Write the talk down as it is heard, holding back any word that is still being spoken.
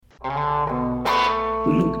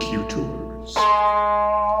Locutors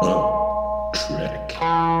of Trek.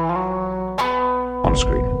 On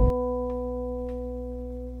screen.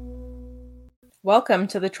 Welcome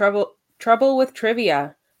to the Trouble with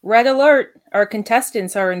Trivia. Red alert! Our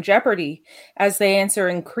contestants are in jeopardy as they answer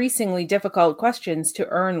increasingly difficult questions to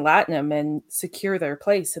earn Latinum and secure their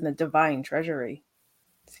place in the divine treasury.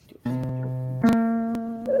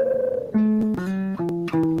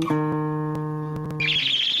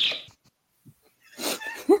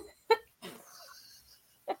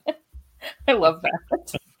 I love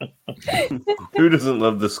that. Who doesn't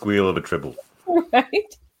love the squeal of a tribble?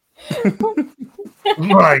 Right?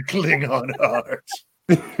 My Klingon heart.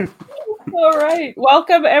 All right.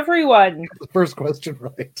 Welcome, everyone. The first question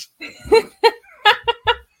right.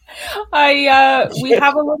 We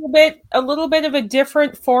have a little bit of a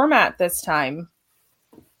different format this time.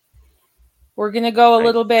 We're going to go a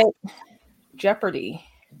little bit Jeopardy.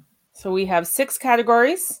 So we have 6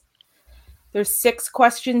 categories. There's 6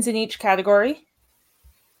 questions in each category.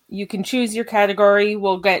 You can choose your category.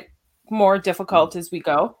 We'll get more difficult as we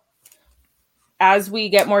go. As we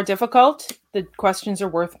get more difficult, the questions are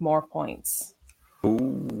worth more points.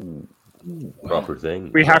 Ooh. Proper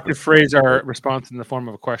thing. We have to phrase our response in the form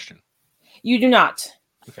of a question. You do not.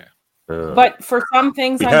 Okay. But for some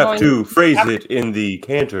things, we have to phrase it in the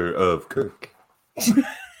canter of Kirk.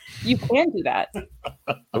 You can do that.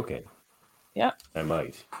 Okay. Yeah. I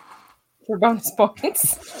might. For bonus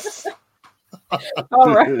points.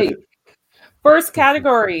 All right. First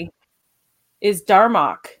category is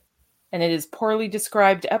Darmok, and it is poorly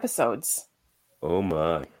described episodes. Oh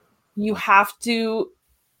my! You have to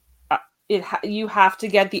you have to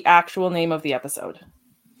get the actual name of the episode.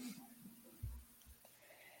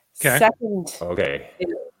 Okay. Second, okay.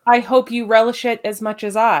 I hope you relish it as much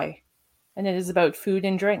as I, and it is about food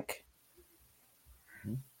and drink.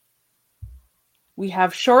 We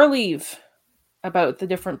have Shore Leave, about the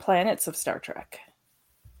different planets of Star Trek.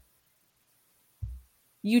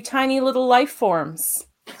 You tiny little life forms,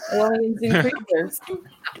 aliens and creatures.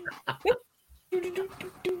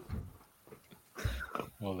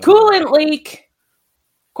 Coolant leak.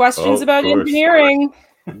 Questions about engineering.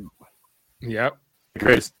 Yep. The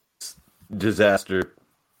greatest disaster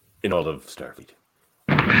in all of Starfleet.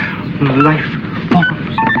 Life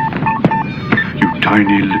forms. You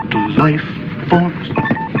tiny little life forms.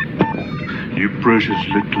 You precious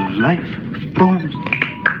little life forms.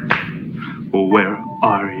 Where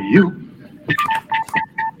are you?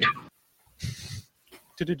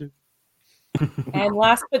 And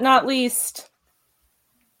last but not least,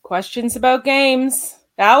 questions about games.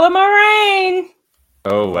 Alamarain.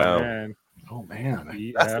 Oh wow! Man. Oh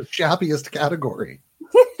man, that's the shabbiest category.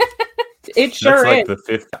 It sure That's like is.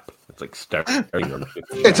 the 5th. It's like starting on the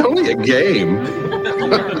 5th. It's only a game.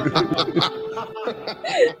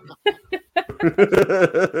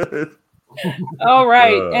 All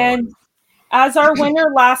right. And as our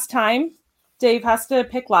winner last time, Dave has to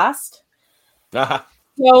pick last.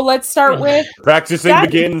 So let's start with Practicing Daddy.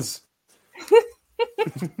 begins.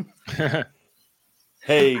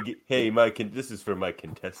 Hey, this is for my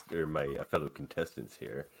fellow contestants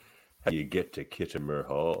here. How do you get to Kittimer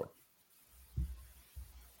Hall?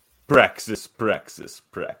 Praxis. That's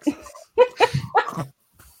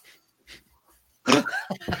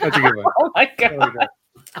a good one. Oh my god.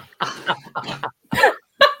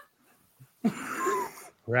 All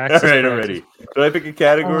right, I'm ready. Do I pick a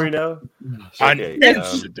category now? Okay.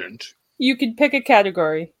 Incident. You can pick a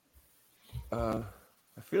category. I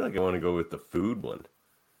feel like I want to go with the food one.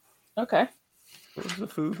 Okay. What was the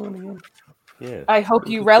food one again? Yeah. I hope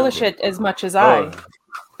you relish it as much as I.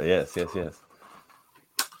 Oh, yes.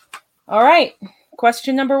 All right.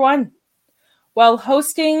 Question number 1. While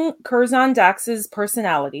hosting Curzon Dax's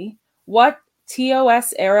personality, what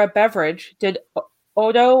TOS era beverage did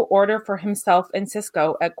Odo order for himself and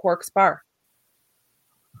Sisko at Quark's bar?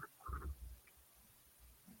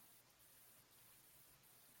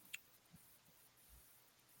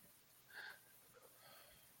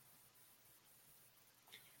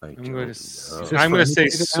 I'm going to say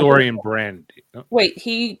Saurian brandy. Oh. Wait,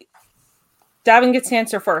 Davin gets to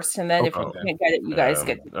answer first, and then if you can't get it, you guys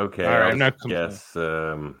get it. Okay. All right, Yes.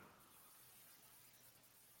 I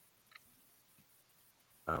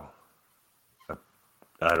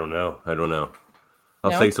don't know.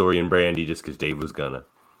 I'll say Saurian brandy just because Dave was gonna.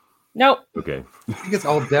 Nope. Okay. I think it's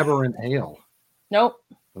all Deverin ale. Nope.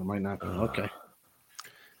 It might not be. Okay.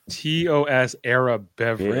 TOS era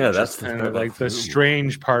beverage. Yeah, that's kind of like the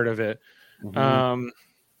strange part of it. Mm-hmm.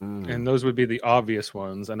 And those would be the obvious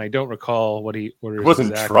ones. And I don't recall what he ordered. It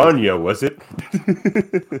wasn't exactly. Tranya, was it?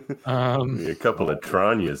 A A couple of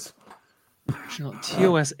Tranyas.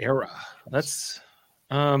 TOS era. That's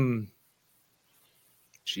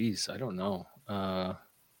geez, I don't know.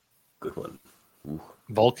 Good one. Ooh.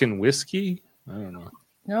 Vulcan whiskey? I don't know.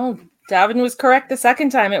 No, Davin was correct the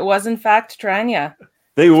second time. It was in fact Tranya.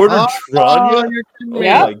 They ordered Tranya? Oh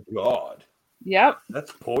Yeah. my god. Yep.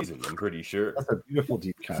 That's poison, I'm pretty sure. That's a beautiful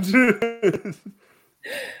deep cut.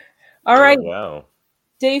 All right, Wow.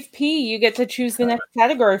 Dave P, you get to choose the next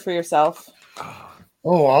category for yourself.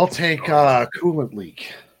 Oh, I'll take coolant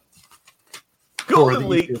leak. For the Coolant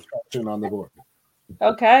leak. easiest question on the board.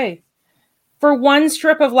 Okay. For one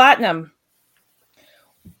strip of latinum,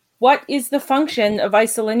 what is the function of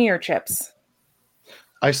isolinear chips?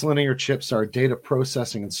 Isolinear chips are data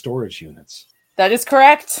processing and storage units. That is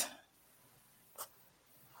correct.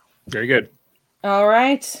 Very good. All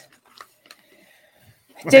right.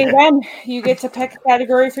 Dave M, you get to pick a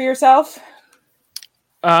category for yourself.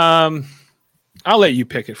 I'll let you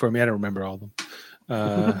pick it for me. I don't remember all of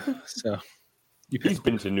them. So you pick. He's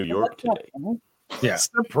been to New York today. Yeah.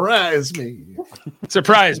 Surprise me.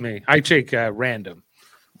 Surprise me. I take random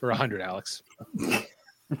for 100, Alex.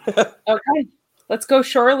 Okay. Let's go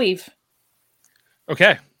shore leave.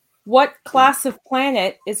 Okay. What class of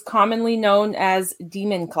planet is commonly known as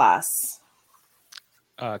Demon class?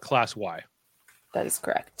 Class Y. That is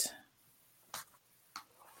correct.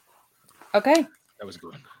 Okay. That was a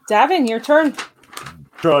good one. Davin, your turn.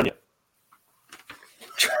 Tranya.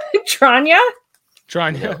 Tranya?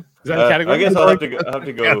 Tranya. Is that a category? I guess I'll have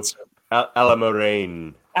to go Yes.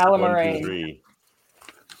 Alamoraine. Alamoraine. 1, 2, 3.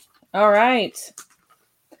 All right.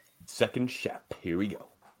 Second shap. Here we go.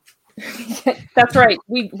 That's right.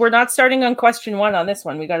 We're not starting on question 1 on this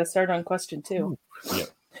one. We got to start on question 2. Yeah.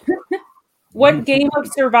 What game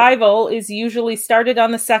of survival is usually started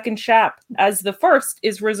on the second shap, as the first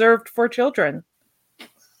is reserved for children?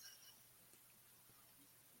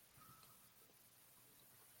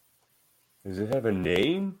 Does it have a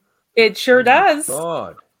name? It sure does.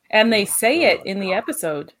 God. And they say it in the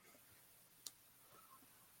episode.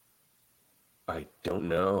 I don't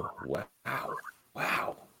know.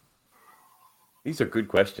 Wow. These are good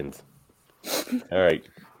questions. All right.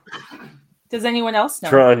 Does anyone else know?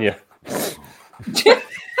 Tranya.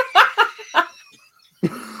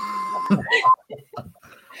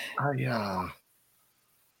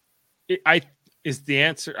 I is the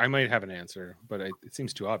answer. I might have an answer, but it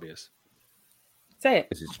seems too obvious. Say it.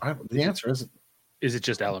 The answer is it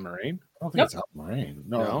just Alamoraine? I don't think it's Alamoraine.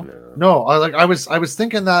 No. No? I was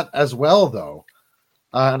thinking that as well, though,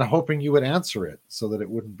 and I'm hoping you would answer it so that it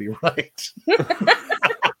wouldn't be right.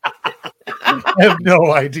 I have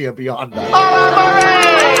no idea beyond that.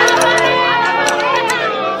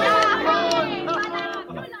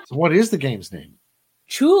 So what is the game's name?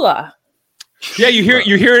 Chula. Yeah, you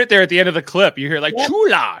hear it there at the end of the clip. You hear like Yep.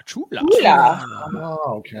 chula.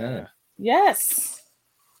 Oh, okay. Yes.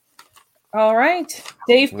 All right.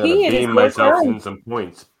 Dave I'm gonna P, it is beam your myself turn. in some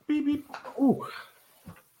points. Beep, beep. Ooh.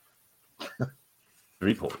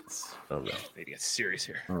 3 points. All right. Need to get serious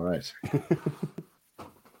here. All right.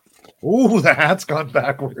 Ooh, the hat's gone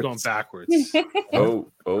backwards. We're going backwards.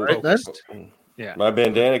 Oh. Right, then. Yeah. My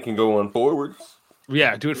bandana can go on forwards.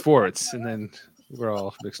 Yeah, do it forwards, and then we're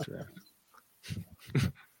all mixed around.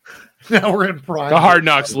 Now we're in prime. The hard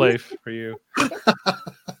knocks life for you.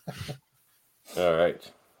 All right.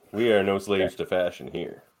 We are no slaves to fashion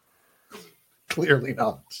here. Clearly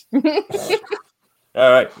not.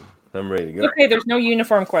 All right. I'm ready to go. Okay, there's no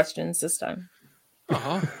uniform questions this time.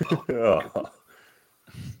 Uh-huh. Oh.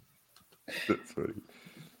 That's funny.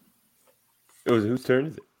 Whose turn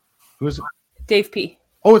is it? Who's it? Dave P.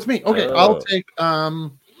 Oh, it's me. Okay, Oh. I'll take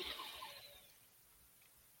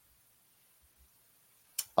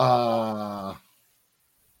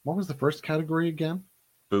what was the first category again?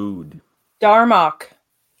 Food. Darmok.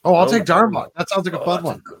 Oh, I'll Oh, take Darmok. That sounds like a fun that's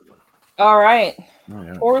one. good one. All right. Oh,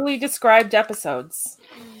 yeah. Poorly described episodes.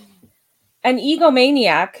 An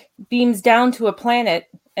egomaniac beams down to a planet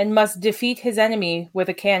and must defeat his enemy with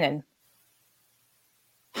a cannon.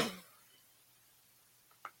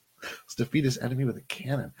 Let's defeat his enemy with a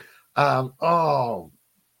cannon. I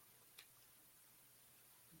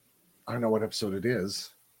don't know what episode it is.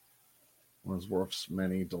 Was Worf's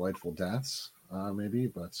many delightful deaths, maybe,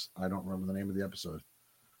 but I don't remember the name of the episode.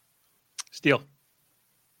 Steel.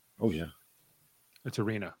 Oh yeah. It's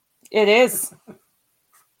Arena. It is.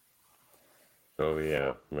 Oh,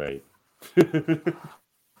 yeah. Right.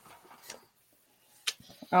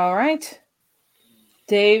 All right.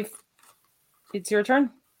 Dave, it's your turn.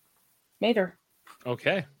 Mater.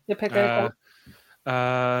 Okay. You pick a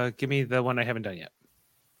Give me the one I haven't done yet.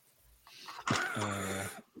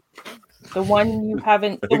 The one you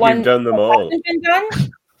haven't. I The think one we've done them that all. hasn't been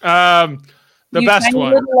done. The You best tiny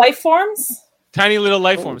one. little life forms. Tiny little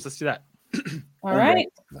life forms. Let's do that. All right.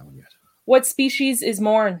 That one yet. What species is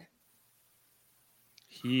Morn?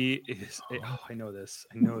 He is. I know this.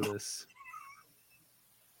 I know this.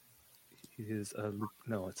 He is a.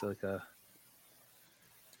 No, it's like a.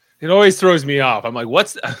 It always throws me off. I'm like,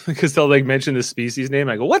 what's because they'll like mention the species name.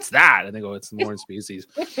 I go, what's that? And they go, it's the Morn species.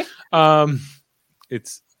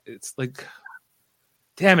 It's like,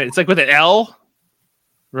 damn it, it's like with an L,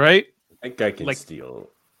 right? I think I can Like- steal.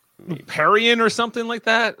 Parian or something like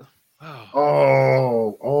that.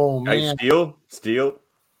 Oh. Oh I man. steal. Is he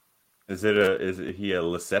a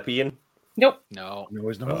Lesepian? Nope. No, No,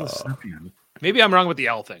 he's not a Lesepian. maybe I'm wrong with the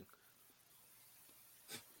L thing.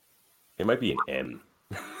 It might be an M.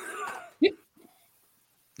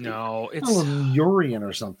 No, It's it's Lemurian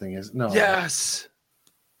or something. Is no. yes.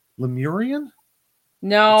 Lemurian?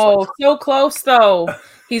 No. So close though.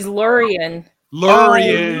 He's Lurian.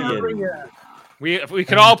 Lurian. If we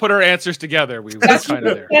could all put our answers together, we would kind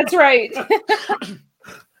of there. That's right.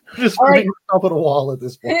 Just All right. putting yourself at a wall at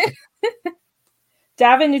this point.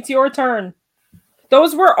 Davin, it's your turn.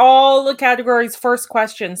 Those were all the category's first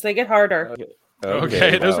questions. They get harder.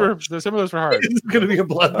 Okay, wow. some of those were hard. It's going to be a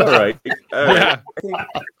blood. All right. Yeah. I think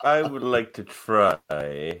I would like to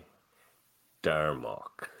try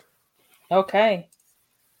Darmok. Okay.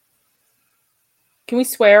 Can we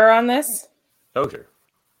swear on this? Oh, sure.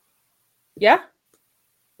 Yeah?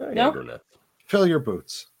 I No? don't know. Fill your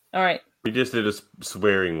boots. All right. We just did a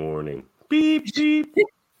swearing warning. Beep, beep.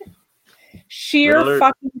 Sheer Red alert.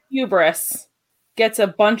 fucking hubris gets a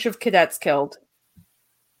bunch of cadets killed.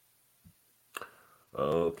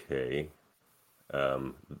 Okay.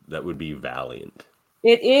 That would be Valiant.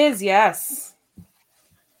 It is, yes.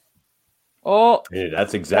 Oh, Yeah,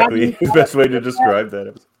 that's exactly the best way to describe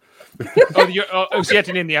that. So you have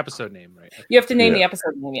to name the episode name, right? you have to name the Yeah.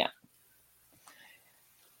 episode name, yeah.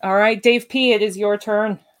 All right, Dave P., it is your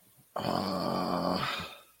turn. I'm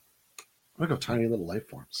going to go tiny little life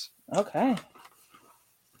forms. Okay.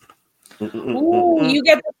 Ooh, you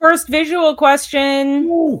get the first visual question.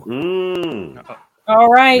 Mm. All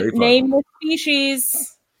right, Very fun. name the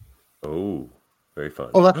species. Oh, very fun.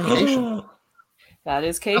 Oh, that's Cation. That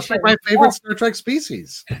is That's Cation. like my favorite Star Trek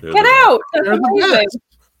species. Get out! That's They're the amazing. best.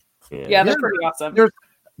 Yeah, that's Yeah. pretty awesome.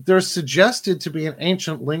 There's suggested to be an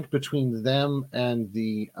ancient link between them and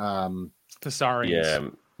the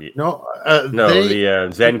Thessarians. Yeah. no The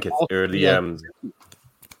Zen or the Yeah.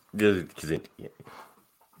 yeah.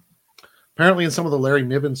 apparently in some of the Larry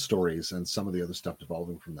Niven stories and some of the other stuff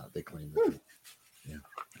devolving from that they claim that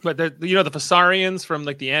But the Thessarians from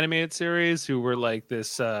like the animated series who were like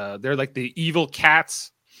this they're like the evil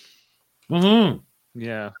cats. mm-hmm.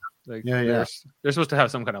 Yeah. Like Yeah, yeah. They're supposed to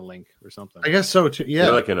have some kind of link or something. I guess so too. Yeah,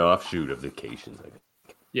 They're like an offshoot of the Cations. I think.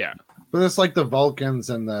 Yeah. but it's like the Vulcans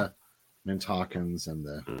and the Mintakans and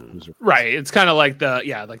the Right. It's kind of like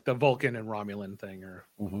the Vulcan and Romulan thing or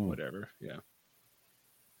Mhm. whatever. Yeah.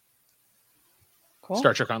 Cool.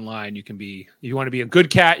 Star Trek Online, you want to be a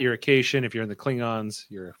good cat, you're a Cation. If you're in the Klingons,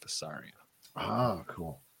 you're a Thessarian. Ah,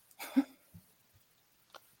 cool.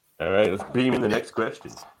 All right, let's beam in the next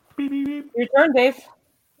question. Beep, beep, beep. Your turn, Dave.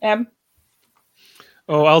 M.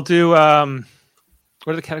 Oh, I'll do what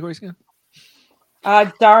are the categories again?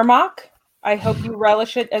 Darmok. I hope you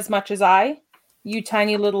relish it as much as I. You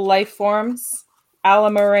tiny little life forms.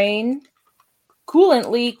 Alamarine. Coolant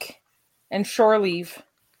leak. And shore leave.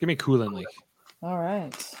 Give me Coolant Leak. All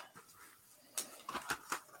right.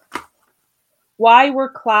 Why were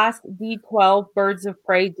Class D12 birds of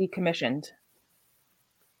prey decommissioned?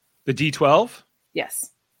 The D12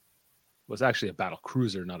 Yes. was actually a battle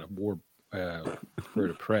cruiser, not a war bird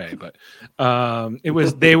of prey. But it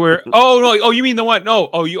was. They were. Oh no! Oh, you mean the one? No.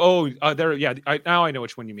 Oh, you. Oh, there. Yeah. Now I know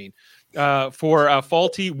which one you mean. For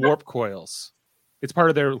faulty warp coils. It's part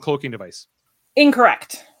of their cloaking device.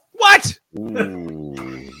 Incorrect. What?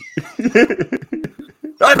 Ooh.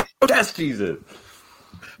 I protest, Jesus.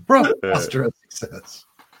 Bro, Buster, as he says.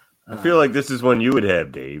 I feel like this is one you would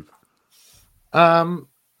have, Dave.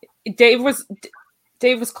 Dave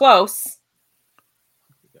was close.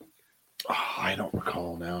 I don't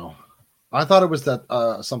recall now. I thought it was that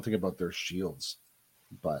something about their shields,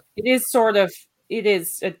 but It is sort of. It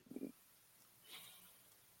is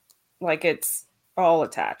like it's all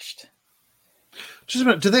attached. just a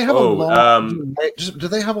minute. Do they have Oh, a long? Delay? Do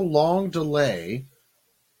they have a long delay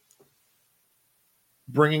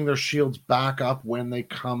bringing their shields back up when they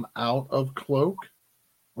come out of cloak,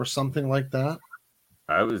 or something like that?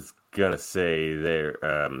 I was gonna say their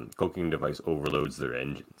cloaking device overloads their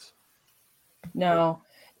engines. No.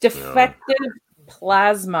 Defective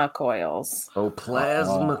plasma coils. Oh,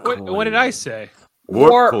 plasma What did I say?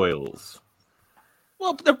 Warp Warp. coils.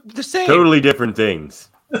 Well, they're the same. Totally different things.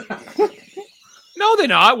 No, they're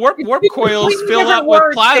not. Warp coils Completely fill different up with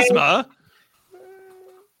words, plasma.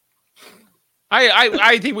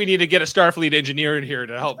 I think we need to get a Starfleet engineer in here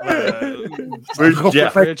to help Where's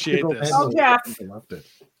Jeff? differentiate this. Oh, Jeff.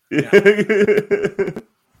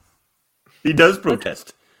 He does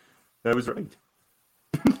protest. I was right.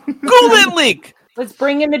 Google it, Link. Let's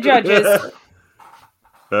bring in the judges.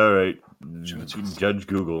 All right. Judge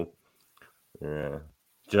Google. Yeah.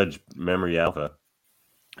 Judge Memory Alpha.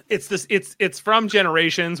 It's from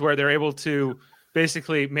Generations where they're able to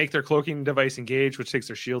basically make their cloaking device engage, which takes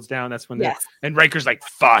their shields down. That's when Yes. and Riker's like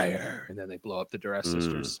fire, and then they blow up the Duress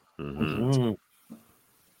sisters. Mhm.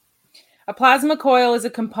 A plasma coil is a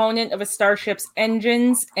component of a starship's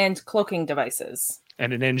engines and cloaking devices.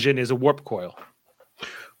 And an engine is a warp coil.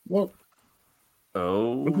 Well,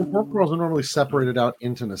 Oh. the warp coils are normally separated out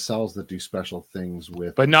into nacelles that do special things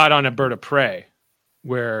with. But not on a bird of prey,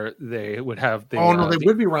 where they would have the. Oh no, they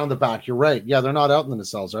would be around the back. You're right. Yeah, they're not out in the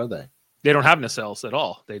nacelles, are they? They don't have nacelles at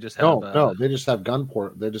all. They just have. No, they just have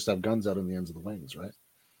They just have guns out in the ends of the wings, right?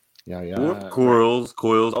 Yeah. Warp coils,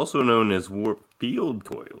 also known as warp field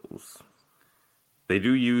coils. They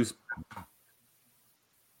do use.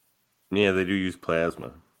 Yeah, they do use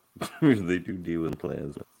plasma. They do deal with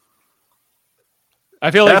plasma. I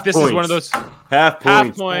feel like Half this is one points. of those Half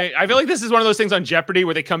points. point. I feel like this is one of those things on Jeopardy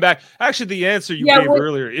where they come back. Actually, the answer you Yeah, gave well-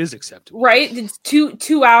 earlier is acceptable. Right? It's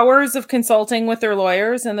 2 hours of consulting with their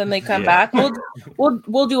lawyers, and then they come Yeah. back.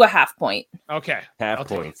 We'll do a half point. Okay. Half I'll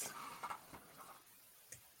take points.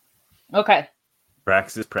 Okay.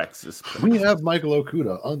 Praxis. We have Michael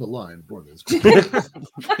Okuda on the line for this.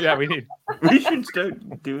 Yeah, we need. We should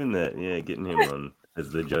start doing that. Yeah, getting him on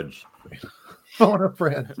as the judge. Phone a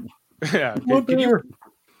friend. Yeah. Look Can you?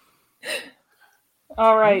 there.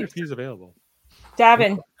 All I wonder right. if he's available.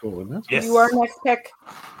 Davin, Cool, and that's Yes. you are next pick.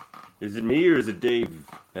 Is it me or is it Dave?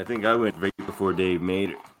 I think I went right before Dave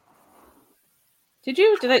made it. Did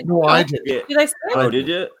you? Did I? No, I did. Yeah. Did I say it? Oh, did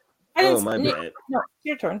you? I didn't Oh, my say- bad. No,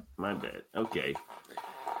 your turn. My bad. Okay.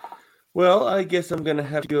 Well, I guess I'm gonna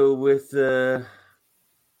have to go with.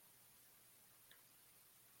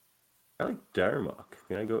 I like Darmok.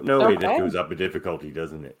 Can I go? No, wait, that Okay. goes up a difficulty,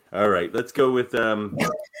 doesn't it? All right, let's go with food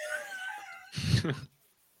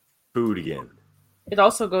again. It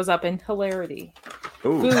also goes up in hilarity.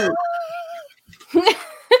 Oh, Food.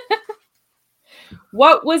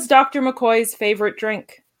 What was Dr. McCoy's favorite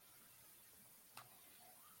drink?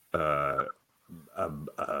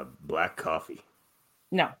 black coffee.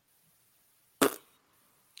 No.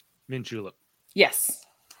 Mint julep. Yes.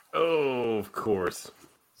 Oh, of course.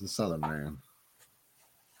 It's a Southern man.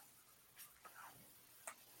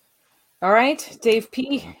 All right, Dave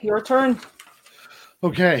P., your turn.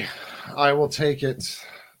 Okay, I will take it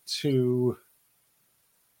to.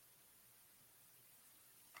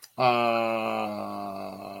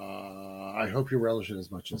 I hope you relish it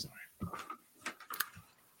as much as I.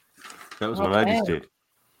 That was what I just Okay. did.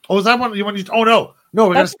 Oh, is that one you want? Oh no, no,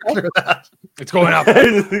 we gotta That's clear that. It's going up.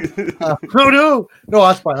 No,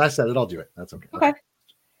 that's fine. I said it. I'll do it. That's okay. Okay.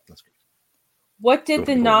 That's great. What did the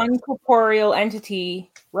Go for it. non-corporeal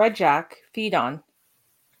entity Red Jack feed on?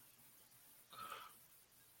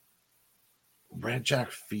 Red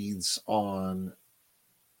Jack feeds on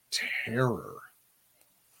terror.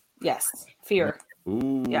 Yes, fear.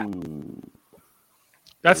 Ooh. Yeah.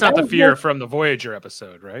 That's not the Oh, fear yeah. from the Voyager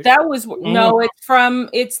episode, right? That was no.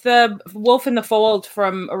 It's the Wolf in the Fold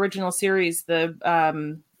from original series. The Yeah,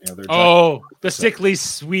 they're Oh, the sickly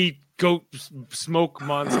sweet goat smoke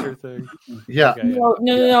monster thing. yeah. Okay, yeah.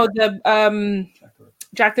 no. The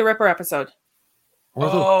Jack the Ripper episode. Or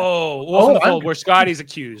the- Oh, Wolf in the I'm- Fold, where Scotty's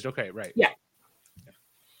accused. Okay, right. Yeah.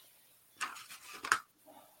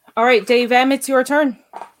 All right, Dave M., it's your turn.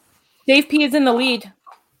 Dave P. is in the lead.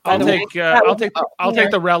 by I'll the way. take. That was- I'll yeah.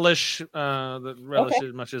 take the relish. The relish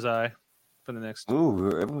as much as I for the next. Ooh,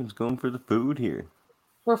 everyone's going for the food here.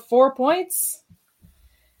 For 4 points.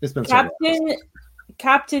 It's been so long.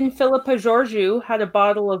 Captain Philippa Georgiou had a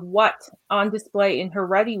bottle of what on display in her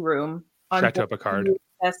ready room? On Chateau board Picard. the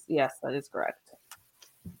USS? Yes, that is correct.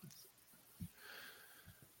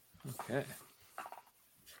 Okay.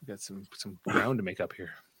 We got some ground to make up here.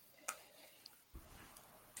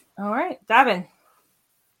 All right, Davin.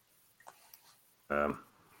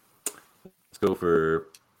 Let's go for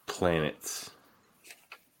planets.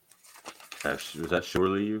 Was that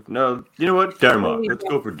surely you? No, you know what? Darmok. Let's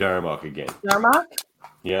go for Darmok again. Darmok?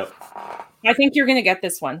 Yep. I think you're going to get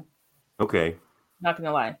this one. Okay. Not going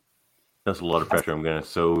to lie. That's a lot of pressure. I'm gonna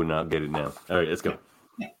not get it now. All right, let's go.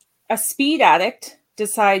 A speed addict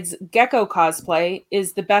decides gecko cosplay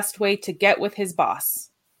is the best way to get with his boss.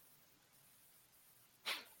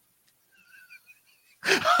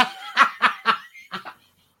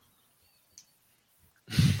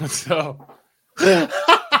 So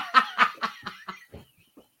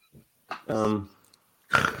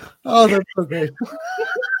Oh, that's so great.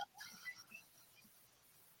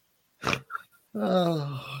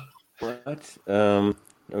 Oh, what?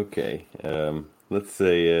 Okay. Let's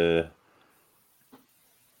say.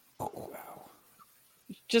 Oh wow.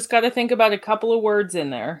 Just got to think about a couple of words in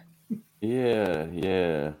there.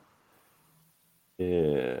 Yeah.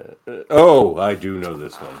 Oh, I do know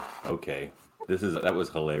this one. Okay, that was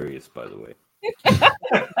hilarious, by the way.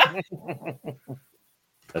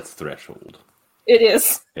 That's Threshold. It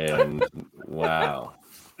is. And wow,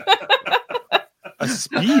 a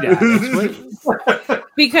speed addict.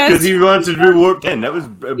 Because he wants to do Warp 10. That was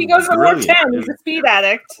he goes to Warp brilliant. 10. He's a speed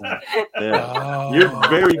addict. Yeah. Oh. You're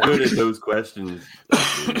very good at those questions.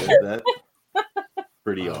 That's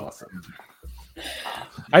pretty awesome.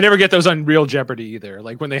 I never get those on Real Jeopardy either.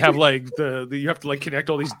 Like when they have like the you have to like connect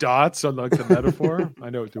all these dots on like the metaphor. I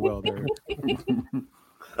know it too well there.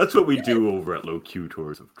 That's what we do over at Low Q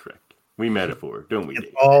Tours of Trek. We metaphor, don't we, it's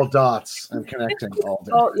Dave? all dots and connecting all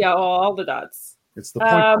day. Oh, yeah, all the dots. It's the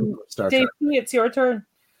point of Star Trek. Dave, it's your turn.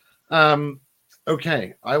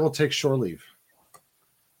 Okay, I will take shore leave.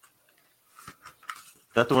 Is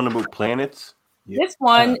that the one about planets? This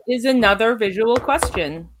one is another visual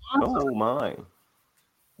question. Oh my.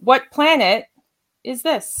 What planet is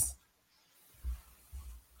this?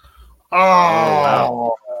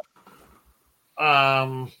 Oh,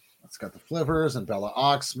 it's got the Flivers and Bella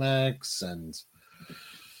Oxmix and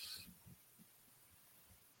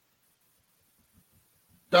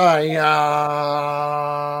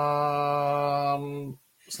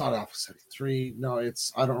it's not Alpha 73. No,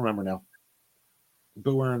 it's I don't remember now.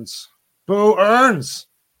 Boo Earns. Boo Earns.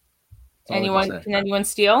 That's all I can Anyone? say. Can anyone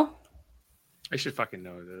steal? I should fucking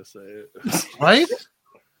know this. Right? I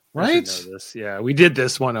Right? should know this. Yeah, we did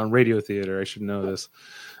this one on Radio Theater. I should know this.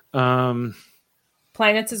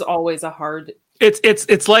 Planets is always a hard.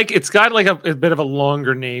 It's like it's got like a bit of a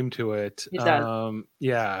longer name to it. It does.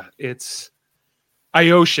 Yeah, it's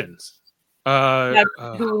Iosians.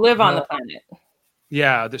 Who live on the planet?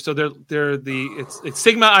 Yeah, so they're it's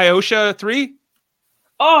Sigma Iosha 3.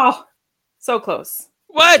 Oh, so close.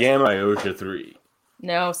 What? Gamma Iosha 3.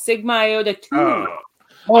 No, Sigma Iota 2.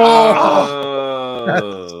 Oh.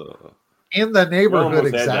 In the We neighborhood, almost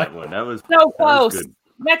had that exactly. one. That was So close. good.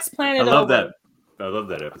 Next planet I love over. that. I love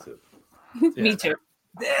that episode. Me too.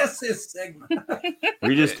 This is Sigma.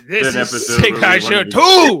 We just This did an is episode Sigma where we Iosha wanted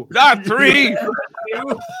 2, not 3.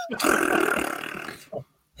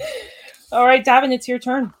 All right, Davin, it's your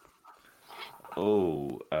turn.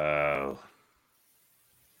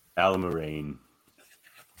 Alamarain.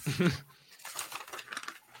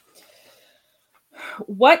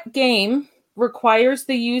 What game requires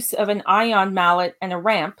the use of an ion mallet and a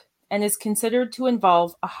ramp and is considered to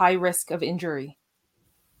involve a high risk of injury?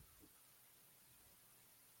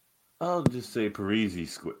 I'll just say Parisi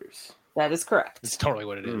squares. That is correct. It's totally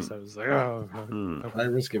what it is. I was like, oh. High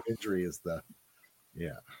risk of injury is the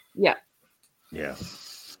Yeah. Yeah.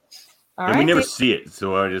 All And right. we never see it,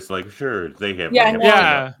 so I just like, sure, they have. Yeah, they have- no.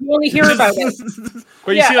 Yeah. You only hear about it.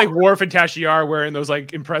 But you Yeah. see like Worf and Tashiar wearing those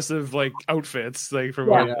like impressive like outfits like from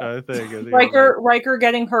Yeah. one thing. Riker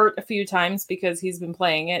getting hurt a few times because he's been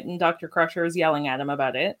playing it, and Dr. Crusher is yelling at him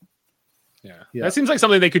about it. Yeah. Yeah. That seems like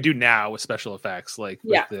something they could do now with special effects, like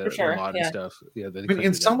with Yeah, the, for sure. the modern Yeah. stuff. Yeah, I mean,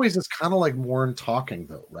 in some ways, it's kind of like Morn talking,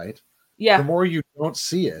 though, right? The Yeah, more you don't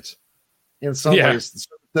see it, in some Yeah. ways,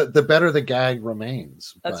 the better the gag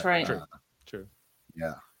remains. That's right. True. True.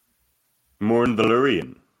 Yeah, Morn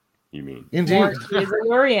Valerian, you mean? indeed. Morn is a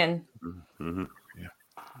Lurian. Mm-hmm.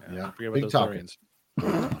 Yeah, Forget about big those talking.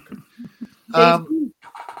 Lorians.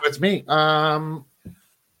 It's me.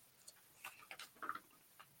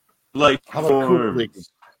 Like How about coolant leak?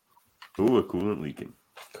 Ooh, a coolant leaking.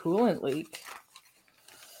 Coolant leak.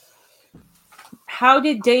 How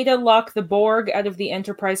did Data lock the Borg out of the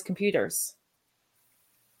Enterprise computers?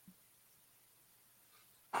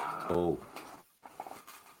 Oh.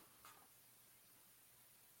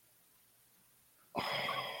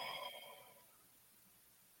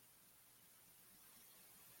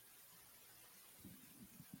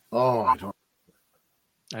 Oh, I don't.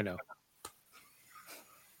 I know. Of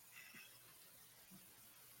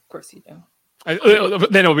course you do.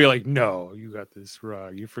 Then it'll be like, no, you got this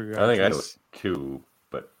wrong. You forgot. I think I know this. it too,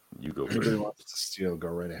 but You go Anybody first. wants to steal, go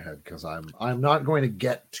right ahead, because I'm not going to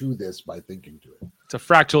get to this by thinking to it. It's a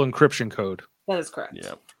fractal encryption code. That is correct.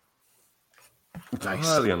 Yeah. Nice.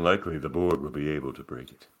 Highly unlikely the board will be able to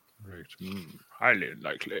break it. Right. Highly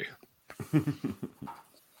unlikely.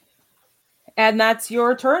 And that's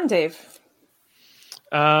your turn, Dave.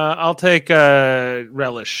 I'll take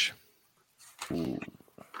relish. Ooh.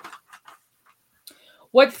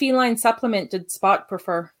 What feline supplement did Spot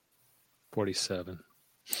prefer? 47.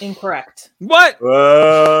 Incorrect. What?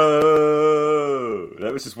 Whoa!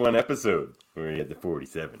 That was just one episode where he had the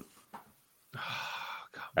 47.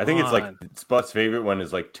 I think it's like Spot's favorite one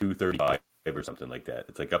is like 235 or something like that.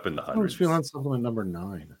 It's like up in the I was hundreds. feeling supplement number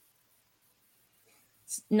 9.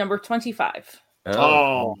 It's number 25.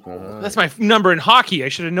 That's my number in hockey. I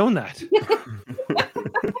should have known that.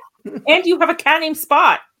 And you have a cat named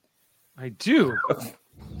Spot. I do.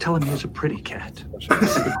 Tell him he's a pretty cat.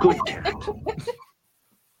 A good cat.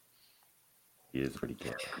 He is pretty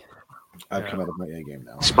cat. I've come out of my A game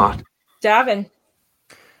now. Spot. Davin.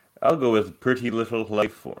 I'll go with pretty little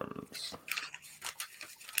life forms.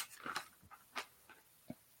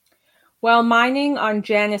 While mining on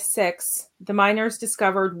Janus 6, the miners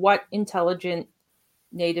discovered what intelligent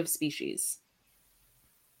native species?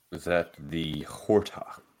 Was that the Horta?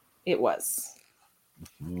 It was.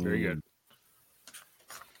 Very good.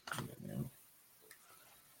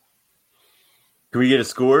 Can we get a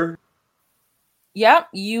score? Yep,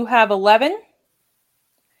 you have 11.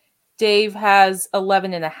 Dave has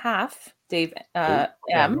 11 and a half. Dave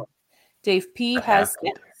M. Dave P has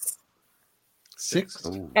 6. 6.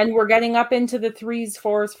 Ooh. And we're getting up into the 3s,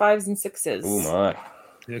 4s, 5s, and 6s. Oh my.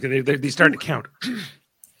 Yeah, 'cause they start to count.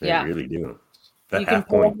 They Yeah. really do. That You can half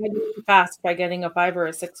pull point. ahead really fast by getting a 5 or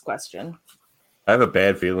a 6 question. I have a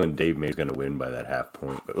bad feeling Dave May's going to win by that half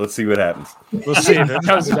point, but let's see what happens. We'll see if it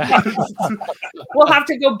comes back. We'll have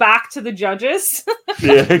to go back to the judges.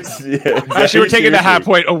 Actually, we're taking the half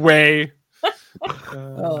point away.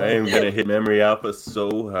 I am going to hit Memory Alpha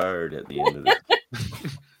so hard at the end of this.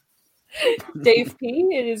 Dave P,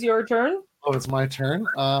 it is your turn. Oh, it's my turn.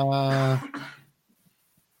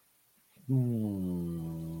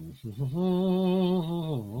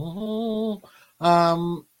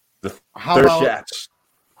 How Third about? shaft.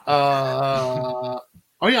 Oh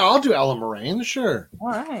yeah, I'll do Ella Moraine. Sure. All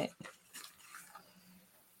right.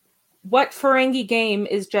 What Ferengi game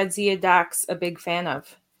is Jadzia Dax a big fan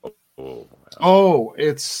of? Oh, Oh,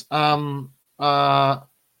 it's oh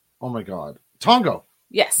my god, Tongo.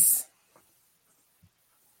 Yes.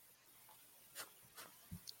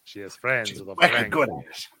 She has friends with a Wicked Frank. good at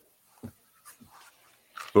it.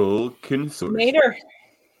 full consortium. Mater.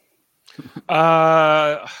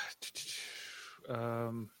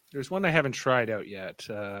 There's one I haven't tried out yet.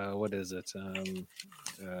 What is it? I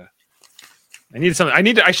need something.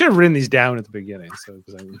 I should have written these down at the beginning, so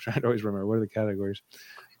because I'm trying to always remember what are the categories.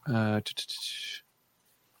 I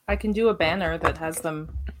can do a banner that has them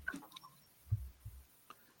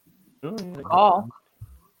all.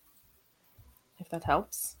 If that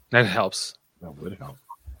helps. That helps. That would help.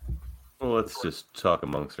 Well, let's just talk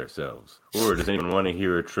amongst ourselves. Or does anyone want to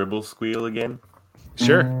hear a Tribble squeal again?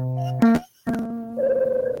 Sure.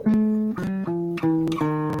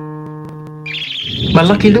 My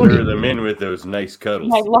lucky Lure loony. them in with those nice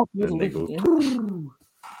cuddles. I love And they go, you.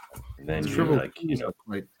 and then you Triple like, you know,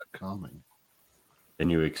 quite calming. then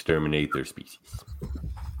you exterminate their species.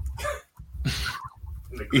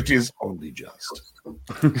 It is only just.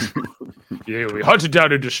 Yeah, we hunted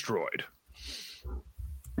down and destroyed.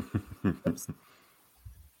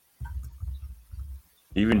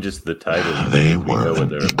 Even just the title. They we were know what an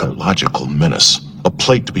they're about. ecological menace, a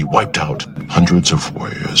plague to be wiped out. Hundreds of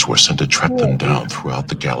warriors were sent to track them down throughout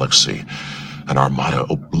the galaxy. An armada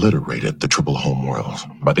obliterated the Triple Homeworld.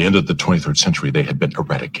 By the end of the 23rd century, they had been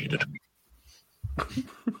eradicated.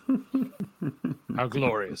 How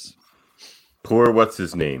glorious. Poor what's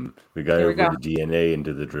his name? The guy Here we over go. the DNA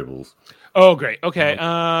into the dribbles. Oh, great. Okay.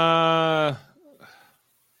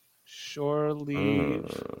 Shore leave.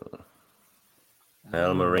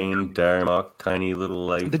 Almarine, Darmok, tiny little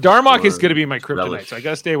life. The Darmok is or going to be my kryptonite, relish. so I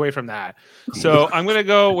got to stay away from that. So I'm going to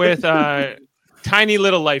go with tiny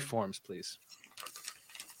little life forms, please.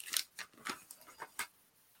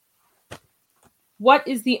 What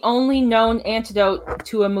is the only known antidote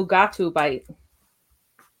to a Mugatu bite?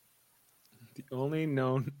 The only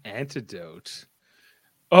known antidote.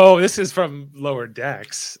 Oh, this is from Lower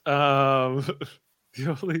Decks. The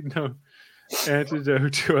only known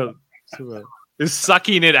antidote to a is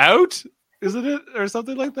sucking it out, isn't it, or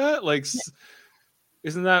something like that? Like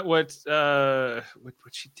Isn't that what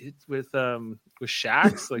she did with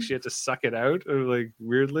Shax? Like she had to suck it out, or like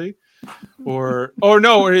weirdly, or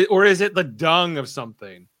is it the dung of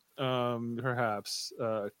something? Perhaps.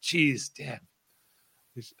 Geez, damn.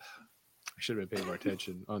 I should have been paying more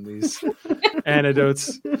attention on these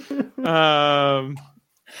anecdotes. Damn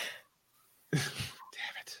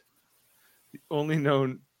it! The only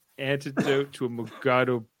known antidote to a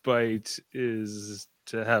Mugado bite is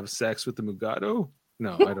to have sex with the Mugado.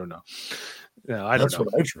 No, I don't know. No, I don't know. That's what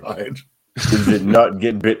I tried. Is it not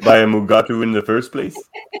get bit by a Mugatu in the first place?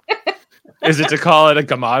 Is it to call it a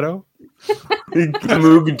Gamado?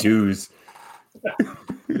 Mugatus.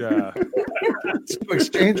 Yeah. To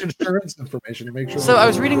exchange insurance information to make sure. So I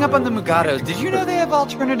was reading up on the Mugatos. Did you know they have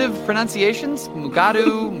alternative pronunciations?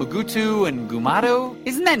 Mugatu, Mugutu, and Gumado?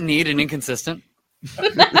 Isn't that neat and inconsistent?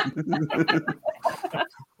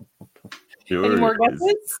 Sure Any more it is.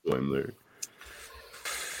 guesses? Swindler.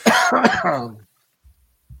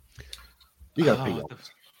 You got to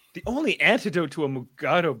The only antidote to a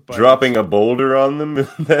Mugado bite. Dropping a boulder on them? No,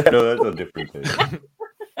 that's a different thing.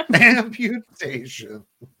 amputation.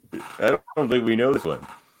 I don't think we know this one.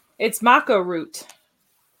 It's Mako root.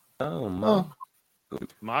 Oh, my.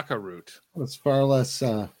 Maca root. It's far less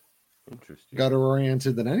Interesting. gutter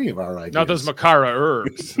oriented than any of our ideas. Not those Makara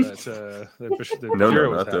herbs. That, No, Bureau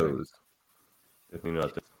was not having. those. Definitely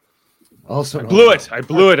not those. Also, I blew it. I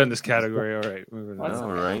blew it on this category. All right. Moving on. All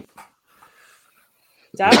right.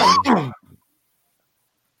 Davin.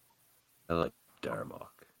 I like Darmok.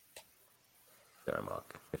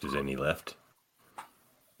 If there's any left.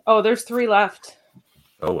 Oh, there's 3 left.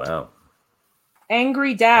 Oh, wow.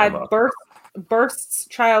 Angry dad Darmok. bursts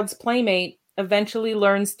child's playmate, eventually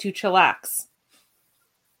learns to chillax.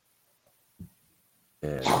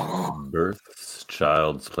 Yeah. Births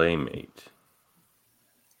child's playmate.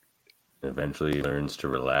 Eventually learns to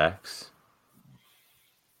relax.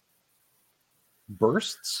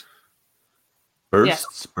 bursts.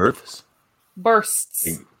 Bursts? Births?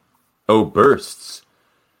 Bursts. Oh, bursts.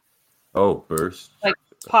 Oh, bursts. Like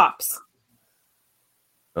pops.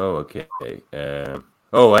 Oh, okay.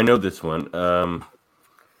 Oh, I know this one. Oh,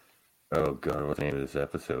 God, what's the name of this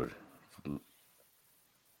episode?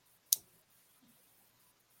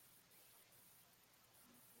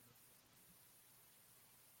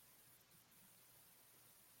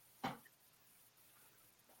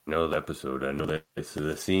 No, the episode. I know that it's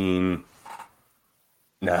the scene.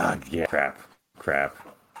 Nah, yeah, crap.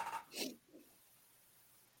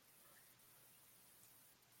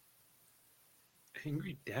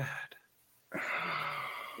 Angry dad.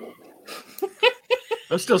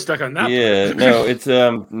 I'm still stuck on that. Yeah, no, it's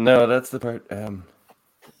no, that's the part.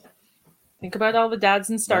 Think about all the dads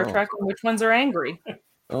in Star Oh. Trek and which ones are angry.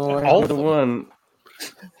 Oh, I All know of the them. one.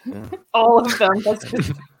 All of them. That's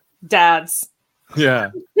just dads. Yeah.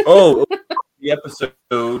 Oh, the episode.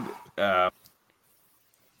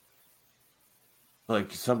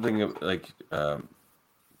 Like something like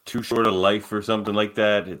Too Short a Life or something like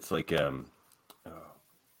that. It's like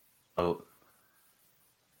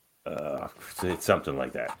it's something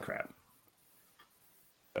like that. Crap.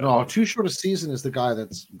 No, Too Short a Season is the guy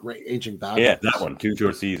that's great aging bad. Yeah, that one. Too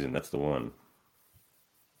Short Season. That's the one.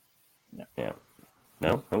 Yeah.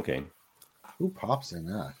 No. Okay. Who pops in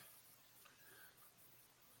that?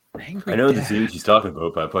 Angry I know the dad. scene she's talking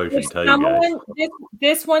about, but I probably If shouldn't tell you guys. someone,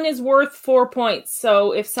 this one is worth 4 points.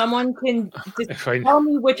 So if someone can just If I- tell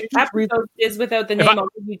me which Just read- episode it is without the If name, I- I'll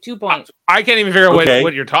give you 2 points. I can't even figure out Okay.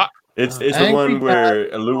 what you're talking. It's the Angry one where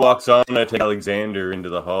Lou walks on to take Alexander into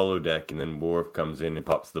the holodeck, and then Worf comes in and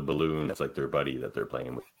pops the balloon. That's like their buddy that they're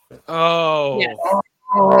playing with. Oh. Yes.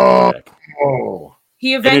 Oh,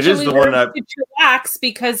 He it is eventually the one learns to chillax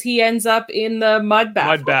because he ends up in the mud bath.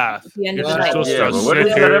 Mud bath. At the end of You're the night. supposed to Yeah, but what is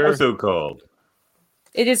sit that there. episode called?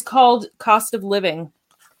 It is called Cost of Living.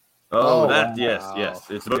 Oh, Oh, that wow. yes.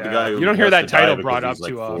 It's about the Yeah. guy who You don't hear has that to die title because brought he's up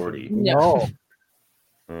too often. 40. No.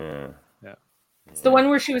 no. Yeah. It's the one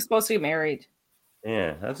where she was supposed to get married.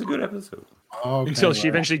 Yeah, that's a good episode. Okay, Until she right.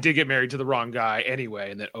 eventually did get married to the wrong guy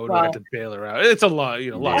anyway, and then Odo Wow. had to bail her out. It's a lot,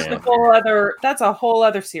 lot. Yeah. That's a whole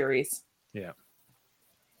other series. Yeah.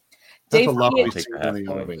 That's Dave a lovely Keith- Take scene the in half the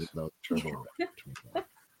points. elevator, though. Turbo.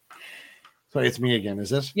 Sorry, it's me again.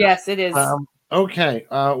 Is it? Yes, it is. Okay.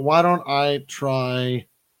 Why don't I try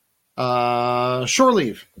Shore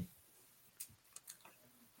Leave?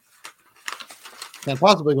 Can't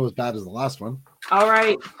possibly go as bad as the last one. All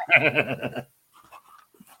right.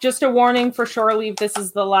 Just a warning for shore leave. This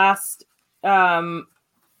is the last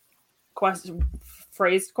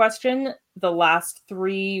phrased question. The last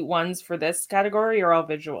 3 ones for this category are all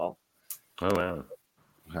visual. Oh wow.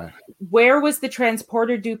 Okay. Where was the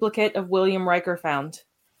transporter duplicate of William Riker found?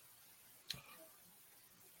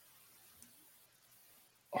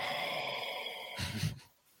 I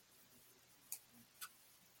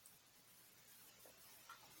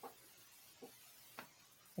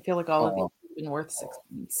feel like all of these have been worth 6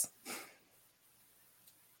 points.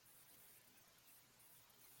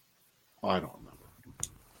 I don't remember.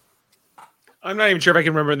 I'm not even sure if I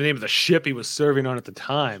can remember the name of the ship he was serving on at the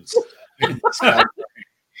time.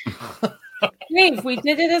 Dave, we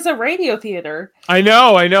did it as a radio theater. I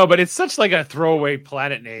know, but it's such like a throwaway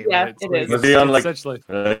planet name. Yeah, It's it like, is. Was he on like such like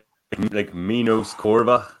Minos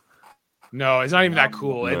Corva? no, it's not even that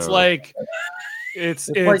cool. It's No. like it's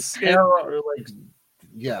like Terra, or like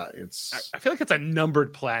yeah, it's I feel like it's a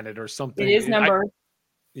numbered planet or something. It is numbered.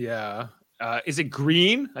 Yeah. Is it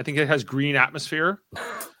green? I think it has green atmosphere.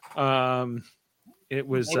 It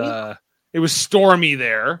was stormy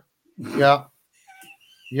there. yeah.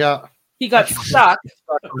 He got stuck.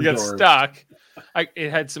 He got stuck. It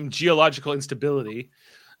had some geological instability.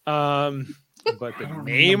 But the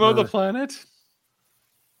name of the planet?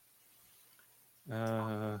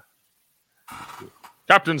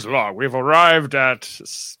 Captain's log. We've arrived at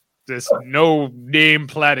this no-name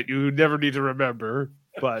planet you never need to remember.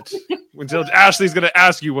 But until Ashley's going to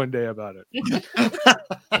ask you one day about it.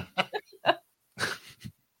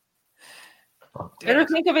 Better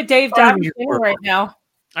think of a Dave Davies right now.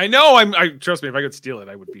 I know. I trust me. If I could steal it,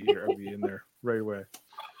 I would be here. I'd be in there right away.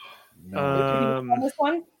 On this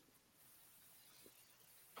one?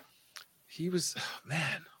 He was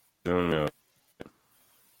man. Don't know.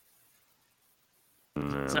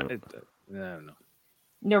 It's not, I don't know.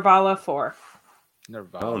 Nervala 4.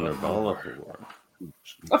 Nervala. Oh, Nervala 4.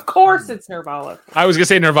 Of course, it's Nervala. I was gonna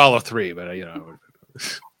say Nervala 3, but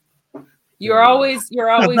You're always.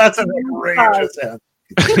 That's an outrageous answer.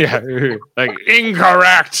 yeah, like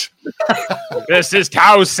incorrect. This is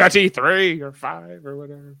Tau Ceti 3 or 5 or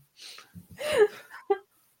whatever.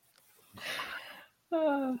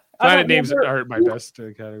 Planet names aren't my best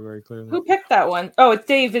category, clearly. Who picked that one? Oh, it's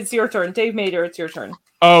Dave. It's your turn. Dave Mader, it's your turn.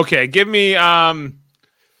 Okay, give me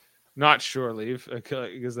not shore leave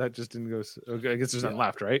because that just didn't go. Okay, I guess there's nothing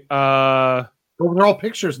left, right? Well, they're all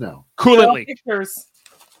pictures now. Coolant leak. Pictures.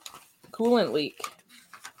 Coolant leak.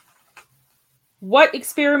 What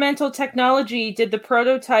experimental technology did the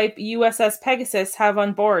prototype USS Pegasus have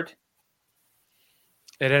on board?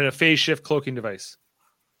 It had a phase shift cloaking device.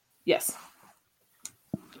 Yes.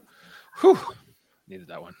 Whew. Needed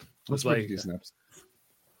that one. It was like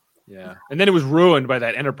yeah, and then it was ruined by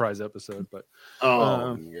that Enterprise episode. But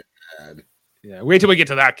yeah. Wait till we get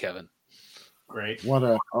to that, Kevin. Great.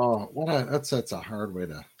 That's a hard way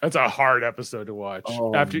to. That's a hard episode to watch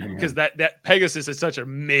because that Pegasus is such an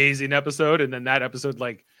amazing episode, and then that episode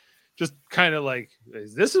just kind of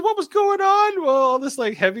this is what was going on. Well, all this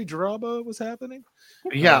heavy drama was happening.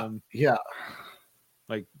 Yeah,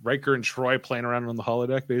 like Riker and Troy playing around on the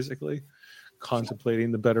holodeck, basically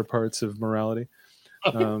contemplating the better parts of morality,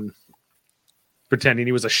 pretending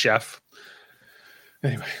he was a chef.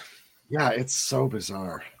 Anyway, yeah, it's so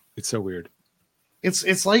bizarre. It's so weird.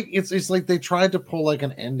 It's like they tried to pull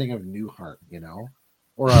an ending of Newhart,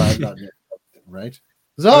 or not, right?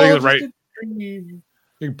 I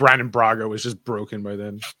think Brandon Braga was just broken by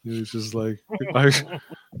then. He was just like, I'm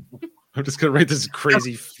just gonna write this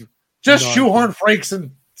crazy. Just shoehorn Frakes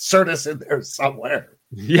and Sirtis in there somewhere.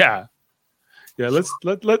 Yeah.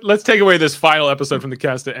 Let's take away this final episode from the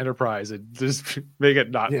cast of Enterprise and just make it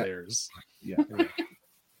not theirs. Yeah.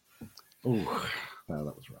 Ooh, that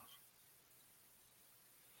was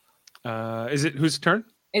rough. Is it whose turn?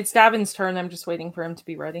 It's Davin's turn. I'm just waiting for him to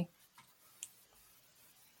be ready.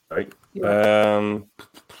 All right.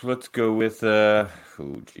 Let's go with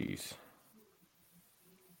geez.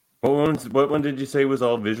 What one did you say was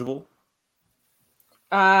all visual?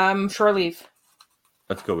 Shore leave.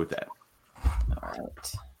 Let's go with that. All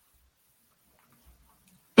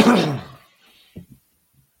right.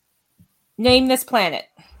 Name this planet.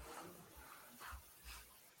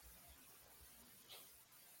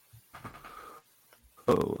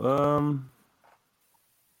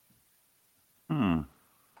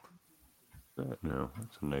 No,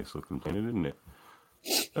 that's a nice looking planet, isn't it?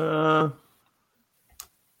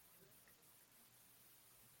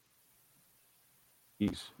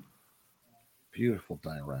 Jeez. Beautiful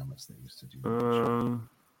dioramas they used to do.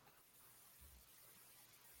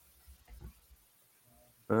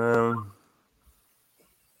 I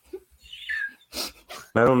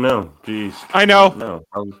don't know. Jeez. I know.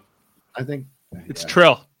 I think it's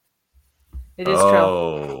Trill. It is Trill.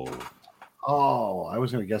 Oh. Oh, I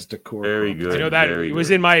was going to guess Decor. Very good. I know that very it was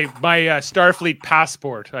good. in my Starfleet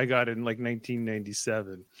passport. I got it in like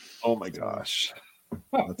 1997. Oh my gosh.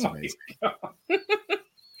 That's amazing.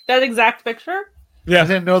 That exact picture? I Yeah,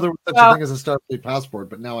 didn't know there was such a thing as a Starfleet passport,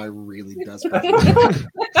 but now I really desperately. it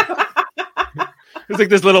was like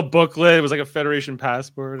this little booklet. It was like a Federation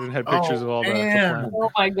passport and had pictures of all the planets. Oh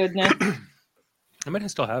my goodness. I might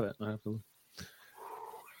still have it. I have to look.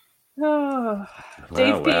 Oh,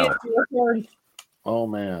 Dave P. wow. it's your turn. Oh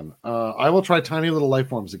man. I will try tiny little life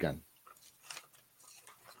forms again.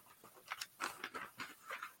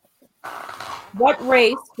 What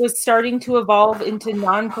race was starting to evolve into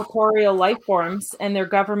non-corporeal life forms, and their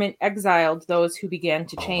government exiled those who began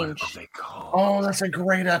to change? Oh, that's a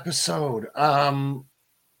great episode. Like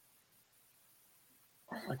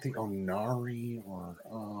the Onari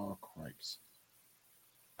or cripes.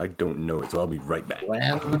 I don't know it, so I'll be right back.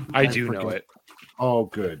 When? I do know it. Oh,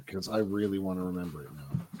 good, because I really want to remember it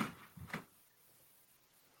now.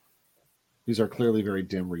 These are clearly very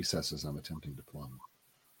dim recesses I'm attempting to plumb.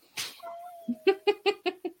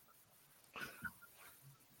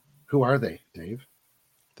 Who are they, Dave?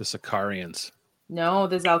 The Sicarians. No,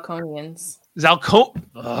 the Zalconians.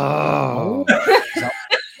 Oh.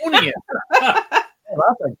 Zalconia.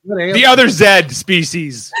 That's a good answer. The other Zed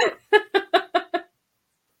species.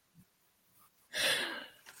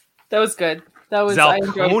 That was good. That was I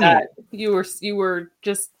enjoyed Zalconian. that. You were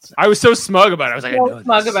just I was so smug about it. I was like, So I know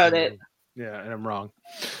smug this. about it. Yeah, and I'm wrong.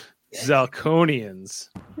 Zalconians,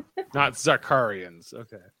 not Zakarians.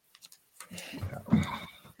 Okay.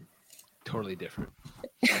 Totally different.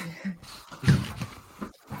 You're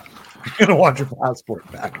gonna want your passport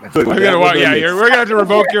back. We're gonna have to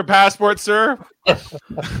revoke your passport, sir.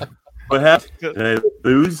 What happened? Did I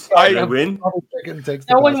lose? Did I win?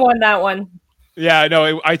 no one won that one. Yeah,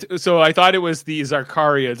 no. I thought it was the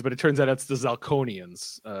Zakarians, but it turns out it's the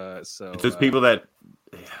Zalconians. So It's just people that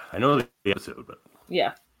I know the episode, but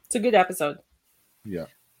Yeah, it's a good episode. Yeah.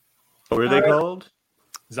 what were they called?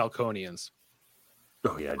 Zalconians.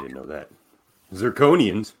 Oh yeah, I didn't know that.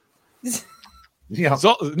 Zirconians. Yeah.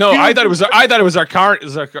 No, I thought it was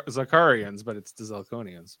Zakarians, but it's the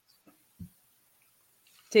Zalconians.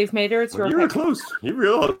 Dave Mader, it's Well, your you were pick. close. You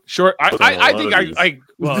real. Sure, I lot think of these.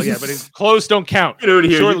 well, yeah, but it's close don't count. Get out of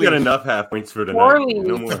here. Short You've got leave. enough half points for tonight. Poorly.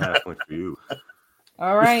 No more half points for you.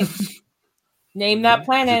 All right. Name that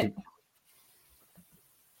planet.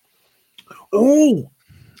 Oh,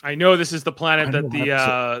 I know this is the planet I that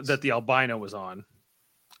know that the albino was on.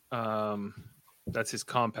 That's his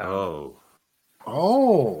compound. I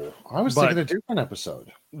was But- thinking a different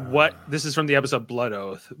episode. What this is from the episode Blood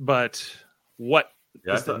Oath, but what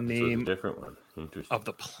Yeah, I is the thought this was a name different one. Interesting. of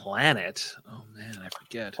the planet? Oh man, I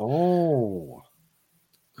forget. Oh,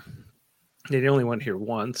 They only went here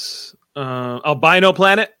once. Albino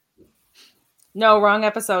planet. No, wrong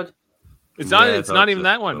episode. It's not. Yeah, I It's thought not even so.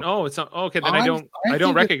 that one. Oh, it's not. Okay, then I I don't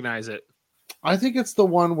think recognize it. I think it's the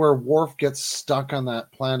one where Worf gets stuck on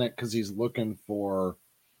that planet because he's looking for.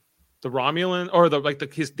 The Romulan or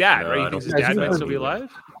his dad, No, right? I He thinks his don't dad think might so. still be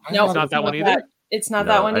alive. No, It's not that one either. It's not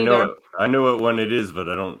No, that one either. I know what one it is, but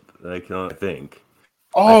I don't. I can only think.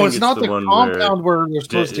 Oh, think it's it's not the the one compound where they're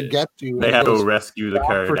supposed they- to get to. They It had to goes- rescue the back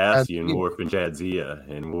for Cardassian, Jadzia. Worf and Jadzia,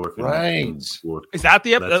 and Worf and Right. Worf. Is that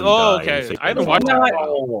the Let episode? them Oh, die okay. and I haven't save watched them. that.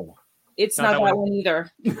 Oh, It's Not not, that that one. one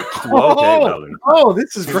either. Well, okay, well then. oh,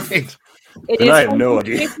 this is great. It And is I have from no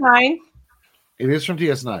idea. DS9. It is from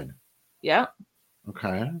DS9. Yeah,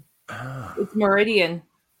 Okay. it's Meridian.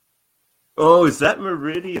 Oh, is that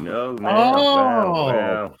Meridian? Oh, man.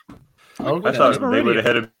 Wow. Okay. I thought they would have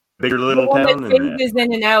had a bigger little The one town that than that. phases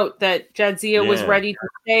in and out that Jadzia was Yeah. ready to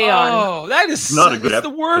stay on. Oh, that is Not a good it's the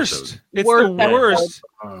worst. episode. It's Worst the worst.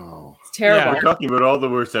 Oh. It's terrible. We're talking about all the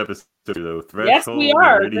worst episodes, though. Yes, Threshold, we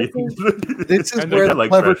are. Meridian. This is I think where I the like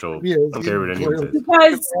clever Threshold. trivia is. I don't care what anyone says.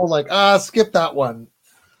 Because All like, skip that one.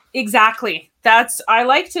 exactly. That's I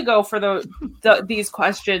like to go for these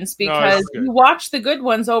questions because it's good. you watch the good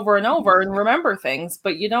ones over and over and remember things,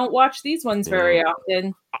 but you don't watch these ones very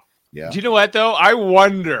often. Yeah. Do you know what though? I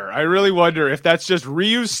really wonder if that's just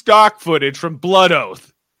reused stock footage from Blood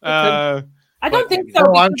Oath. I don't think so.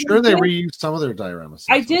 Oh, I'm because sure they I did- reused some of their dioramas.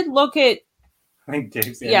 I did look at I think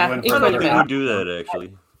Dave's Yeah, one it I could don't have think been. we do that,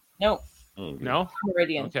 actually. no No.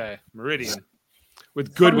 Meridian. Okay, Meridian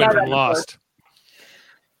with Goodwin that from episode. Lost.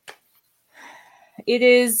 It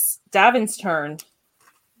is Davin's turn.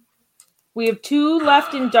 We have 2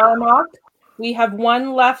 left in Darmok. We have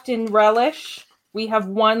 1 left in Relish. We have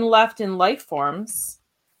 1 left in Life Forms.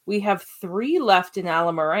 We have 3 left in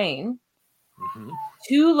Alamarain. Mhm.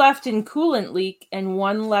 2 left in Coolant Leak and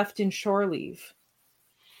 1 left in Shore Leave.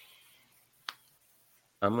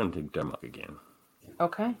 I'm going to take Darmok again.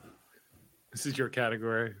 Okay. This is your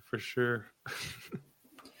category for sure.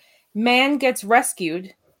 Man gets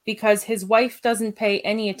rescued because his wife doesn't pay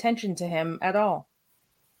any attention to him at all.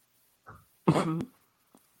 That's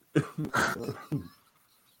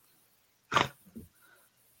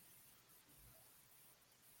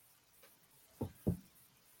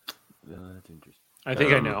interesting. I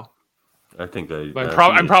think I know. I think I. But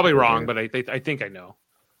I'm probably wrong, but I think I know.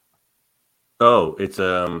 Oh, it's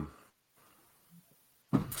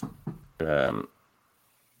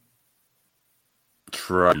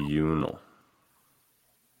tribunal.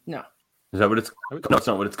 No. Is that what it's? No, it's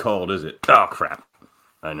not what it's called, is it? Oh crap!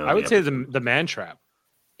 I know. I would say the man trap.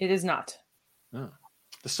 It is not. Oh.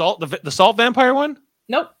 The salt vampire one?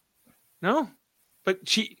 Nope. No, but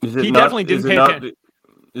he not, definitely didn't pay attention.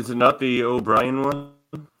 Is it not the O'Brien one?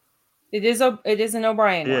 It is an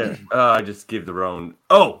O'Brien one. I just gave the wrong.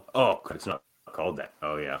 Oh, it's not called that.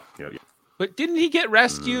 Oh yeah. But didn't he get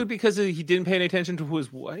rescued because he didn't pay any attention to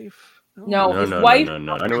his wife? No, his no, wife.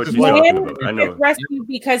 No. I know what you're talking about. I know. Gets rescued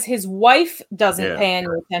because his wife doesn't pay any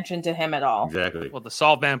attention to him at all. Exactly. Well, the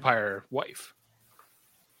salt vampire wife.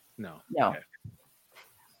 No. No. Okay.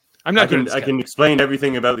 I'm not good. I can explain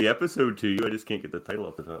everything about the episode to you. I just can't get the title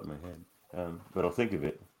off the top of my head. But I'll think of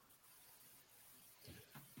it.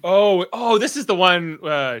 Oh, this is the one.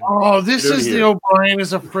 This is the O'Brien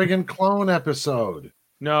is a friggin' clone episode.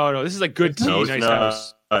 No, this is like Good Tea, Nice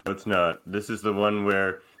House. No, it's not. This is the one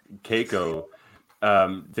where Keiko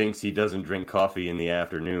thinks he doesn't drink coffee in the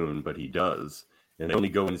afternoon, but he does, and they only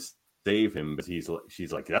go and save him. But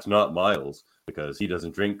she's like, that's not Miles because he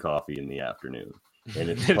doesn't drink coffee in the afternoon.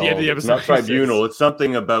 And it's, called, it's not tribunal. It's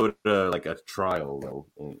something about like a trial, though.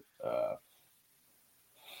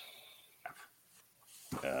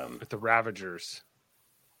 With the Ravagers.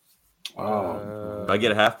 Do I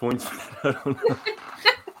get a half points for that? I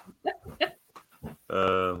don't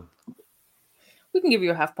know. We can give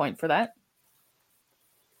you a half point for that.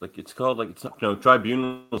 Like it's called like it's not, no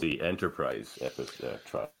Tribunal, the Enterprise episode.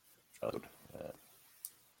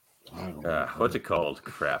 What's it called?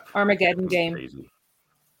 Crap. Armageddon Game. Crazy.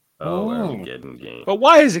 Armageddon Game. But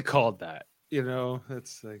why is it called that? You know,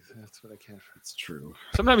 that's what I can't. It's true.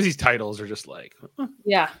 Sometimes these titles are just like,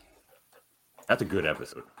 yeah. That's a good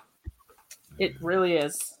episode. It really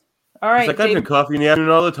is. All right. It's like I drink coffee in the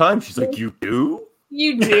afternoon all the time. She's like, you do?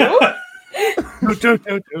 You do? do.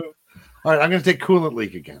 All right, I'm going to take Coolant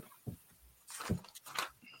Leak again.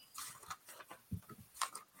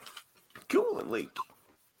 Coolant Leak.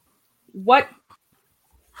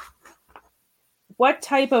 What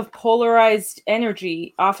type of polarized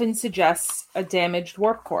energy often suggests a damaged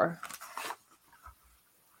warp core?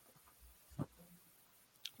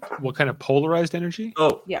 What kind of polarized energy?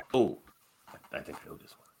 Oh, yeah. Oh, I think I know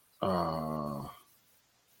this one.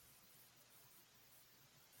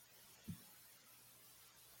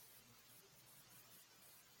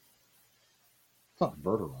 It's not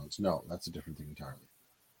Verterons. No, that's a different thing entirely.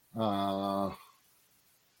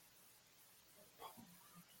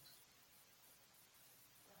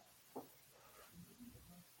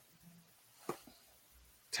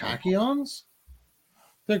 Tachyons?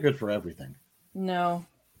 They're good for everything. No.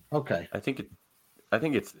 Okay. I think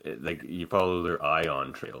it's like you follow their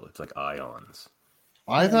ion trail. It's like ions.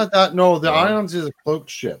 I thought that the ions is a cloaked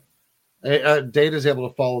ship. Data's able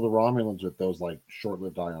to follow the Romulans with those like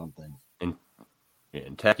short-lived ion things.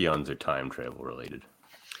 And tachyons are time travel related.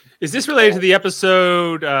 Is this related to the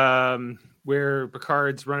episode where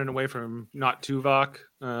Picard's running away from not Tuvok?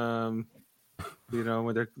 You know,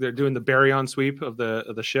 when they're doing the baryon sweep of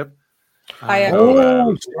the ship.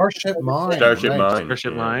 Starship Mine. Starship Mine.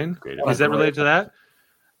 Starship Mine. Is that related to that?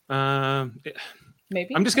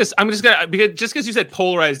 Maybe. I'm just gonna because you said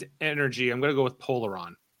polarized energy, I'm gonna go with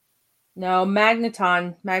Polaron. No,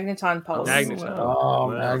 Magneton Pulse.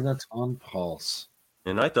 Magneton Pulse.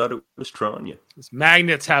 And I thought it was Tranya.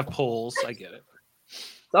 Magnets have poles. I get it.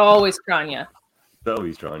 It's always Tranya. It's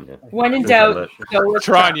always Tranya. When in doubt, go with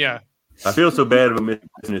Tranya. I feel so bad about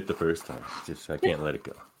missing it the first time. I can't let it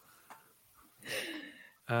go.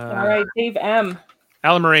 All right, Dave M.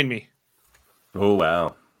 Alan Moraine me. Oh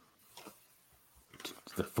wow. It's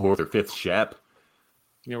the fourth or fifth Shap.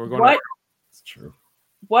 Yeah, we're going. It's true.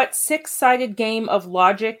 What six-sided game of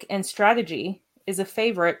logic and strategy is a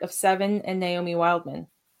favorite of Seven and Naomi Wildman?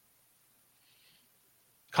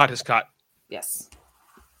 Caught is caught. Yes.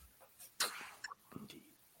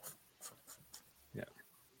 Yeah.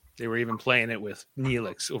 They were even playing it with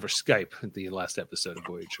Neelix over Skype at the last episode of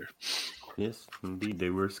Voyager. Yes, indeed. They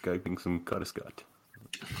were Skyping some Cottiscott.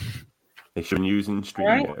 They should have been using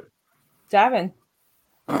StreamYard. Davin.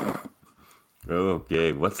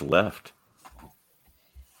 Okay, what's left?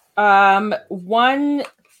 One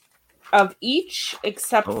of each,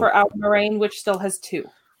 except for Almerain, which still has 2.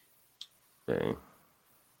 Okay.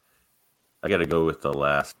 I got to go with the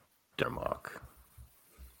last Darmok.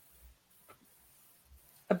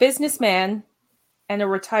 A businessman and a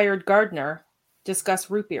retired gardener discuss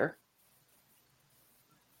root beer.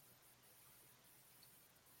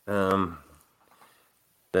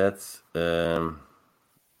 That's the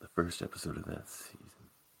first episode of that season.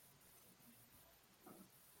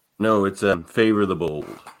 No, it's Favor the Bold.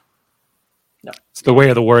 No, It's The Way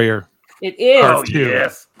of the Warrior. it is. Oh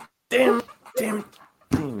yes! Damn!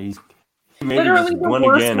 He made Literally it the one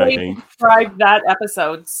worst again. I way to think. describe that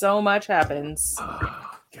episode. So much happens. Oh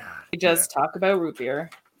God! We just talk about root beer.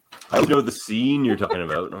 I know the scene you're talking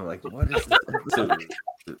about, and I'm like, what is this episode?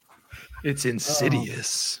 It's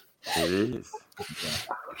insidious. It is.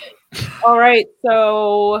 All right,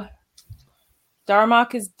 so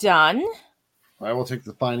Darmok is done. I will take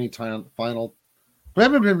the final. Darmok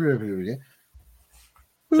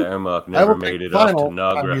I never will made take it up to final tiny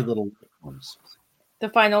Nagra. little life forms. The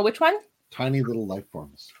final, which one? Tiny little life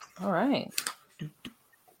forms. All right.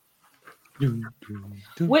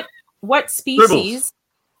 What species?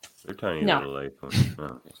 They're tiny No. little life ones. Oh,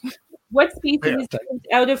 okay. What species is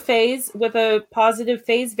out of phase with a positive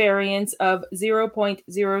phase variance of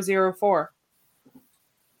 0.004?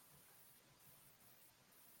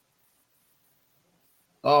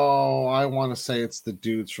 Oh, I want to say it's the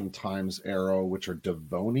dudes from Time's Arrow, which are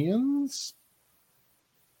Devonians. Is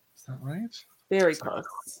that right? Very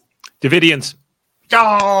close. Davidians.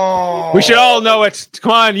 Oh, We should all know it.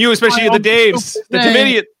 Come on, you, especially the Daves. The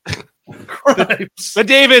Davidian. The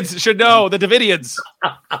Davids should know. The Davidians.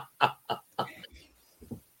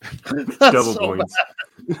 Double so points.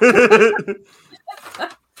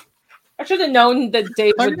 I should have known that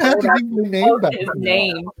Dave I would had to know give my name back. his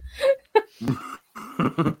name.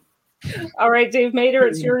 All right, Dave Mater,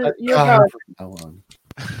 it's your go.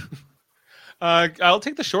 I'll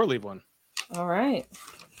take the shore leave one. All right.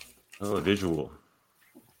 Oh, visual.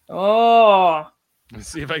 Oh, Let's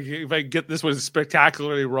see if I get this one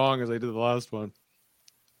spectacularly wrong as I did the last one.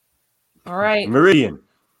 all right. Meridian.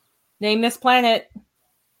 Name this planet.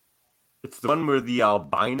 It's the one where the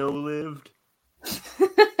albino lived.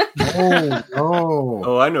 Oh, no.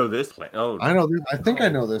 Oh, I know this planet. Oh, I know. I think I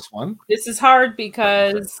know this one. This is hard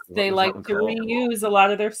because What they was like that to called? reuse a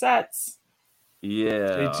lot of their sets.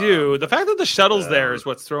 yeah. They do. The fact that the shuttle's there is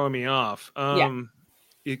what's throwing me off.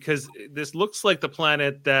 Because this looks like the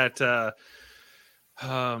planet that The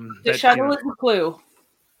that, shuttle you know, is a clue.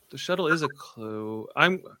 the shuttle is a clue.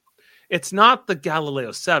 It's not the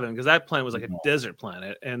Galileo 7 because that planet was like a desert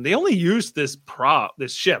planet, and they only used this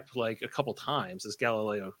ship like a couple times. This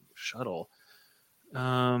Galileo shuttle.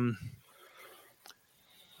 Oh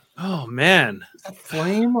man! That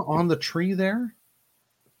flame on the tree there.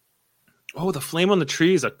 Oh, the flame on the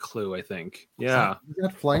tree is a clue. I think. Yeah, Is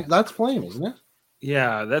that flame? That's flame, isn't it?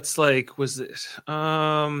 yeah. That's like. Was it?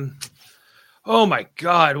 Oh my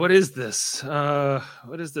God! What is this?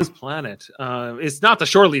 What is this planet? It's not the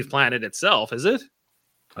shore leave planet itself, is it?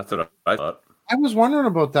 That's what I thought. I was wondering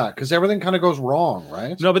about that because everything kind of goes wrong,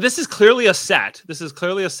 right? No, but this is clearly a set. This is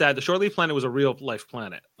clearly a set. The shore leave planet was a real life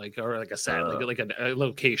planet, like a set, like a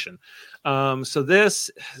location. So this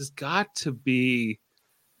has got to be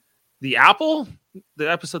the Apple, the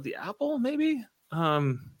episode, the Apple, maybe.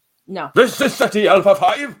 No. This is City Alpha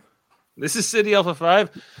 5. This is City Alpha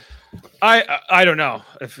 5. I don't know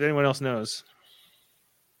if anyone else knows.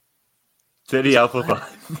 City Alpha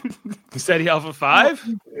 5. City Alpha 5?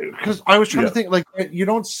 Because I was trying to think, like, you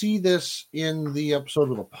don't see this in the episode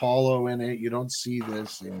with Apollo in it. You don't see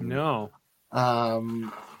this in No.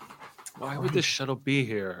 Um, Why would this shuttle be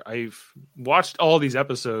here? I've watched all these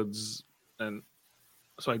episodes, and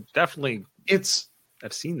so I definitely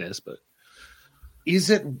I've seen this, but is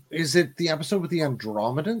it the episode with the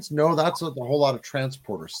Andromedans? No, that's a whole lot of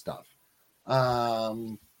transporter stuff.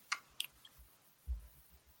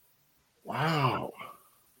 Wow.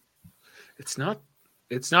 it's not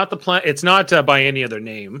the planet. It's not by any other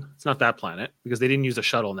name. It's not that planet because they didn't use a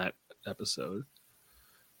shuttle in that episode.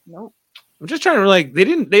 Nope. I'm just trying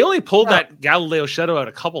to they only pulled that Galileo shuttle out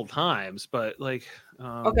a couple times, but like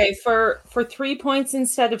Okay, for 3 points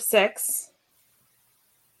instead of 6.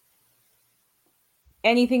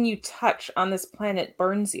 Anything you touch on this planet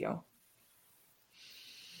burns you.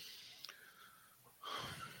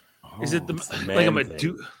 Is it the like a man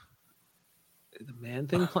the man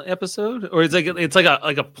thing episode, or it's like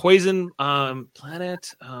a poison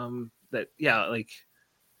planet that like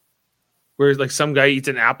where like some guy eats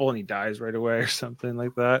an apple and he dies right away or something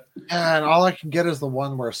like that. And all I can get is the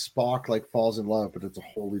one where Spock like falls in love, but it's a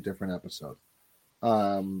wholly different episode.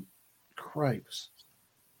 Cripes.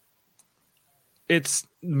 It's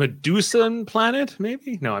Medusan planet,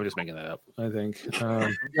 maybe? No, I'm just making that up. I think. Yeah,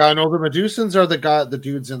 I know the Medusans are the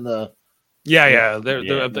dudes in the.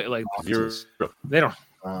 They're like Zero. they don't.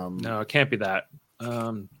 No, it can't be that.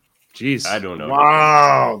 Jeez, I don't know.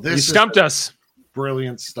 Wow, you stumped us.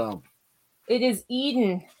 Brilliant stump. It is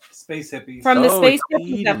Eden Space hippies. from the Oh, Space it's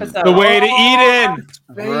Hippies Eden. episode. The way to Eden.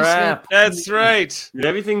 Crap. That's right. Did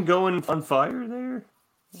everything go on fire there?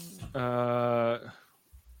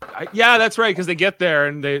 Yeah, that's right. Because they get there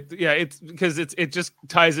and it's because it just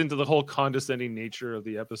ties into the whole condescending nature of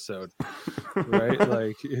the episode, right?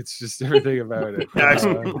 Like it's just everything about it.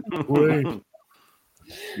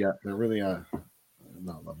 Yeah, they're really I'm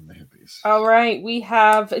not loving the hippies. All right,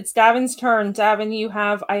 it's Davin's turn. Davin, you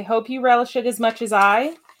have I hope you relish it as much as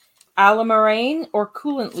I, Alamarine, or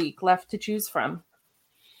Coolant Leak left to choose from.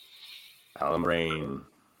 Alamarine.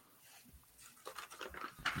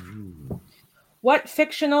 What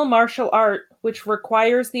fictional martial art, which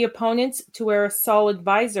requires the opponents to wear a solid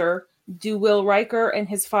visor, do Will Riker and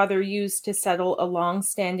his father use to settle a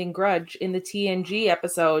long-standing grudge in the TNG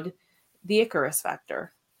episode, The Icarus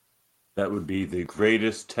Factor? That would be the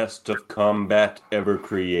greatest test of combat ever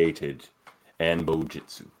created. And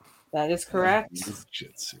Bojitsu. That is correct.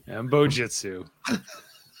 And Bojitsu.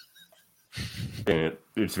 And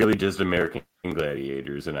it's really just American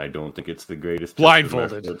Gladiators, and I don't think it's the greatest.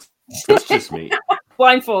 Blindfolded. That's just me.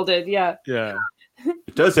 Blindfolded, yeah. Yeah.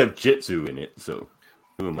 It does have Jitsu in it, so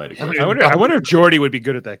who am I to go? I wonder if Geordi would be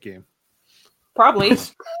good at that game. Probably.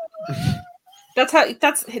 His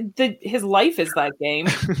life is that game.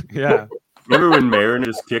 Yeah. Remember when Marin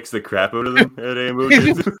just kicks the crap out of them at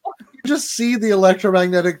Ambojitsu? You just see the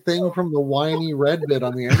electromagnetic thing from the whiny red bit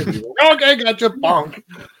on the end of you. Okay, gotcha, bonk.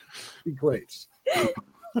 Be great.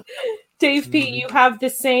 Dave P, you have the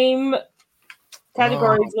same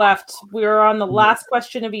categories left. We're on the last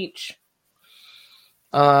question of each.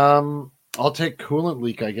 I'll take Coolant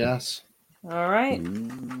Leak, I guess. All right.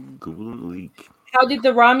 Coolant Leak. How did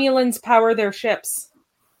the Romulans power their ships?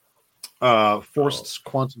 Forced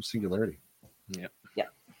quantum singularity. Yep. Yeah.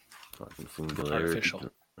 Artificial.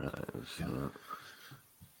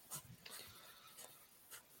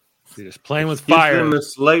 You're just playing with fire. Gives them a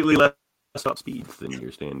slightly less top speed than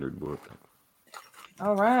your standard warp.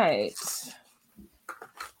 All right.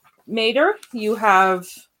 Mater, you have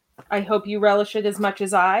I hope you relish it as much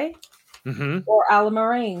as I, or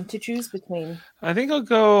Alamarine to choose between. I think I'll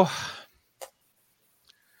go.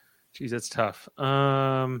 Geez, that's tough.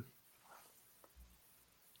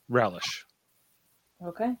 Relish.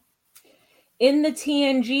 Okay. In the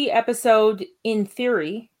TNG episode In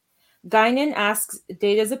Theory, Guinan asks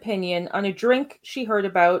Data's opinion on a drink she heard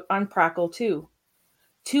about on Prackle 2.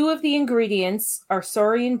 Two of the ingredients are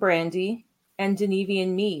Saurian brandy and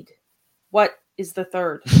Denevian mead. What is the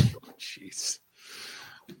third? Jeez.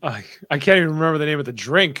 I can't even remember the name of the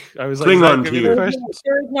drink. I was like, Klingon there is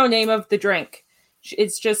no name of the drink.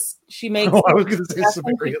 It's just she makes I was going to say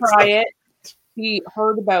to try it. He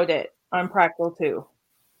heard about it on Prackle 2.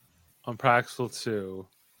 On Praxel 2.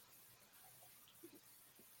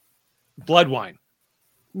 Blood wine.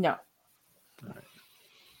 No. All right.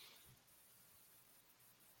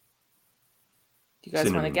 Do you guys want to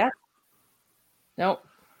Cinnamon. guess? Nope.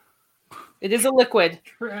 It is a liquid.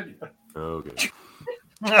 Okay.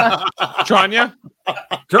 Tranya?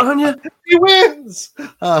 Tranya? He wins!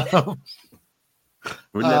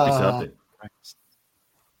 Wouldn't that be something?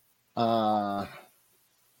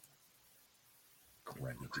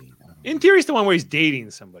 Grenadine. In Theory is the one where he's dating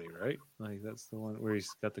somebody, right? Like that's the one where he's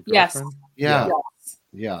got the Yes. girlfriend. Yeah. Yes.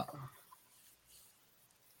 Yeah.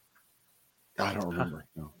 I don't remember.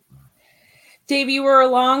 No. Dave, you were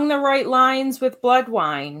along the right lines with blood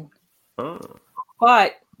wine, Oh.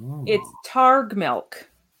 but it's Targ milk.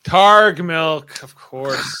 Targ milk, of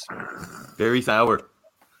course. Very sour.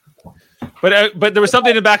 But there was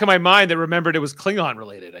something in the back of my mind that remembered it was Klingon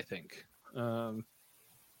related, I think.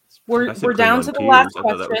 We're I said down Klingon to the Tears. last I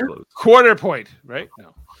thought that was question. close. Quarter point, right?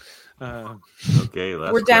 No. Okay,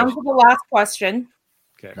 last We're down question. to the last question.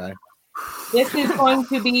 Okay. This is going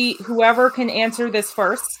to be whoever can answer this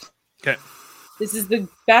first. Okay. This is the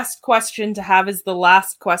best question to have as the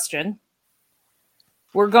last question.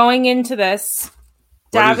 We're going into this.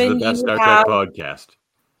 What Davin, is the best you Star have... Trek podcast?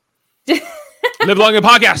 Live long and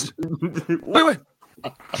podcast. Wait.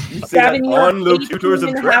 You say that Davin, you have on Locutors of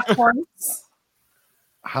 18 and a Trek? half points.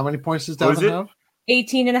 How many points does What is Davin it? have?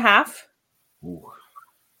 18 and a half. Ooh.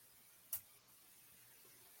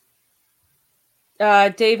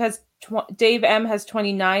 Dave M has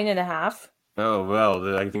 29 and a half. Oh well,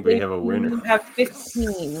 then I think we have a winner. You have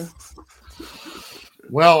 15.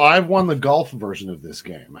 Well, I've won the golf version of this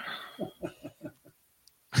game.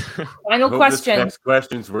 Final Hope question. This next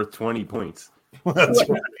question's worth 20 points. That's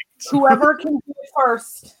right. Whoever can do it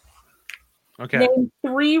first. Okay. Name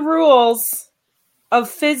 3 rules of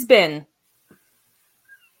Fizbin.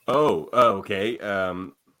 Okay.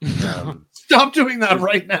 Stop doing that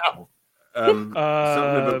right now. Something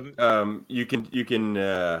about, you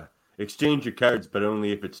can exchange your cards, but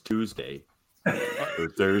only if it's Tuesday or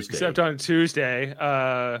Thursday. Except on Tuesday.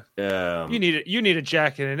 You need a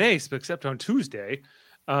jack and an ace, but except on Tuesday.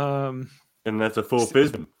 And that's a full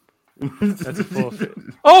Fizbin. That's a full fit.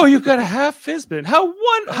 Oh, you've got a half Fizbin. How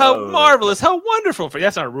marvelous! How wonderful!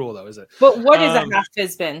 That's not a rule, though, is it? But what is a half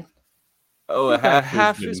Fizbin? Oh, a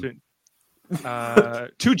half Fizbin.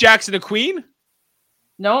 2 jacks and a queen?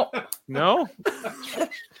 No. No.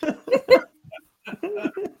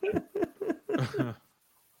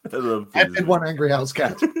 I did one angry house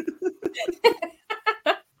cat.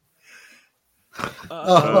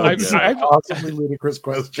 Awesomely ludicrous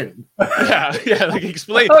question. Yeah. Like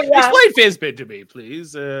explain Fizbin to me,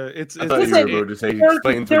 please. I thought you were about to say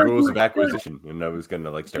explain the rules of acquisition, and I was gonna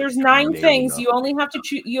start. There's 9 things. You only have to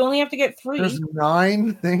choose. You only have to get 3. There's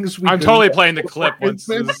 9 things. I'm totally playing the clip once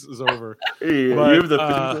this is over. Yeah, you have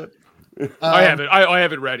the. I have it. I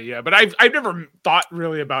have it ready. Yeah, but I've never thought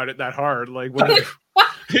really about it that hard. Like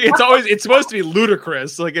it's supposed to be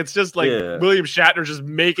ludicrous. Like it's just like William Shatner just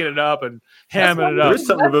making it up and hamming it up. There's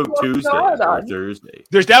something about Tuesday or Thursday.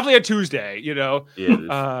 There's definitely a Tuesday. You know.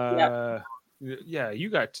 Yeah. You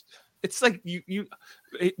got. It's like you.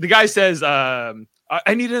 The guy says, "I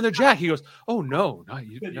need another jack." He goes, "Oh no,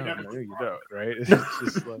 you don't." Right? It's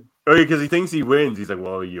just like, because he thinks he wins. He's like,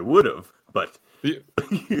 "Well, you would have, but."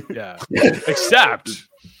 Yeah. Except.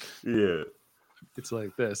 Yeah. It's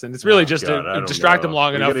like this, and it's really just to distract him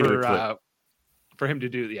long enough for him to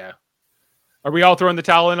do. Yeah. Are we all throwing the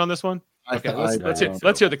towel in on this one? Okay,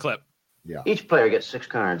 let's hear the clip. Yeah. Each player gets 6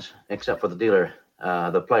 cards, except for the dealer,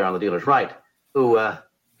 the player on the dealer's right, who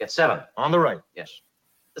gets 7 on the right. Yes.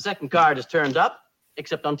 The second card is turned up,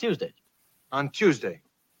 except on Tuesday. On Tuesday.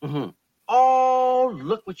 Mm-hmm. Oh,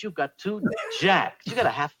 look what you've got! 2 jacks. You got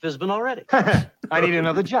a half Fizbin already. I need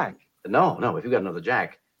another jack. No. If you got another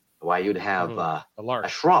jack, why you'd have a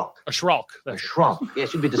shronk. A shronk. A shronk.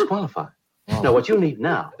 Yes, you'd be disqualified. No, what you need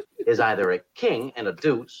now is either a king and a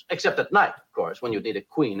deuce, except at night, of course, when you need a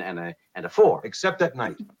queen and a 4. Except at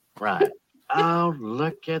night. Right. Oh,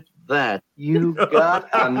 look at that! You got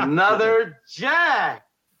another jack.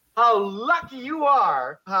 How lucky you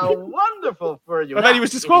are! How wonderful for you! I thought he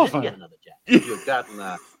was disqualified. If you didn't get another jack, if you'd gotten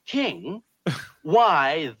a king,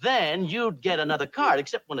 why then you'd get another card.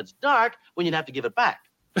 Except when it's dark, when you'd have to give it back.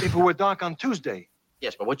 If it were dark on Tuesday.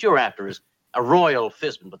 Yes, but what you're after is a royal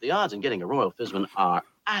Fizbin. But the odds in getting a royal Fizbin are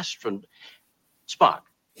Spock,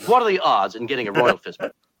 what are the odds in getting a royal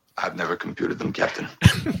Fizbin? I've never computed them, Captain.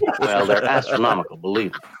 Well, they're astronomical,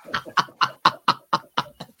 believe me.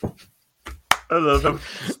 I love how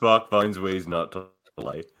Spock finds ways not to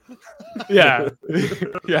lie. Yeah.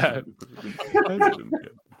 Yeah.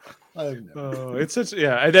 It's such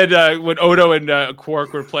and then when Odo and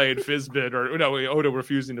Quark were playing Fizbin, or no, Odo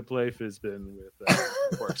refusing to play Fizbin with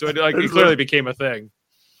Quark, so it clearly became a thing.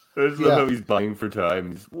 I just love how he's buying for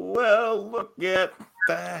time. Well, look at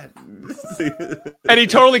that. And he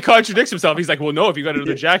totally contradicts himself. He's like, well, no, if you got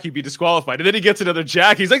another jack, you'd be disqualified. And then he gets another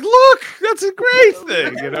jack. He's like, look, that's a great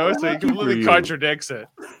thing, So he completely contradicts it.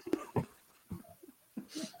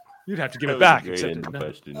 You'd have to give it back.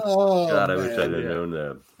 Question. Oh, God, I wish I'd have known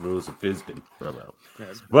the rules of Fizbin.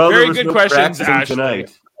 Well, very good questions, Ashley.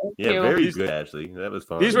 Tonight. Yeah, very good, Ashley. That was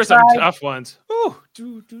fun. These were some tough ones.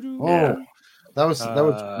 That was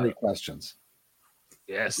great questions.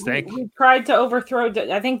 Yes, thank you. We tried to overthrow.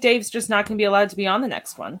 I think Dave's just not going to be allowed to be on the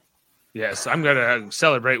next one. Yes, I'm going to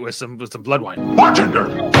celebrate with some blood wine. Bartender,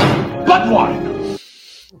 blood wine.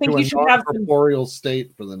 I think you should have some corporeal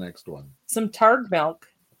state for the next one. Some Targ milk.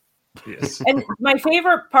 Yes. And my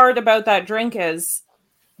favorite part about that drink is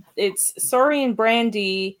it's Saurian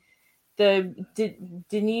brandy, the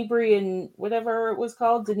Denebrian, whatever it was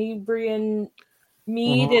called, Denebrian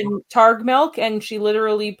mead and Targ milk, and she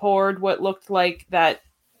literally poured what looked like that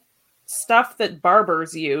stuff that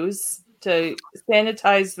barbers use to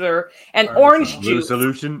sanitize their orange juice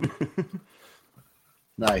solution.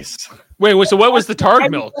 Nice. Wait, so what was the Targ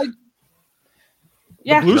milk?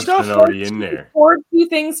 Yeah, blue stuff already in there. Poured 2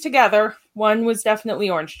 things together. One was definitely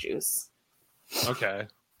orange juice. Okay.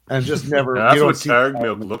 And just never. That's what Targ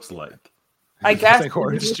milk looks like. I guess like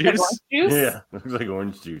orange maybe it's juice. orange juice. Yeah, looks like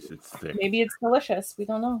orange juice. It's thick. Maybe it's delicious. We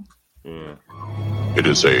don't know. Yeah. It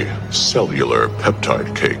is a cellular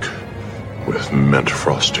peptide cake with mint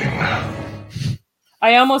frosting.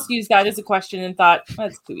 I almost used that as a question and thought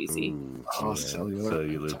that's too easy. Oh,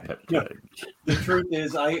 cellular peptide. The truth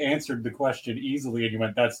is, I answered the question easily, and you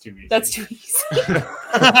went, "That's too easy." That's too easy.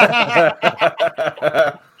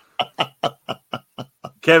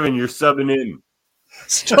 Kevin, you're subbing in.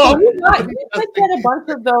 Well, you did get a bunch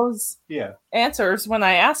of those Yeah. answers when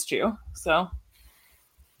I asked you. So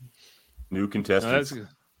New contestants.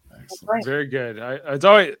 right. Very good. I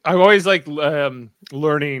always like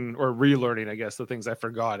learning or relearning, I guess, the things I've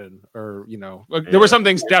forgotten, or there were some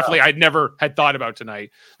things definitely I'd never had thought about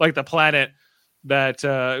tonight, like the planet that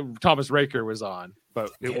Thomas Raker was on,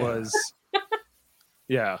 but it was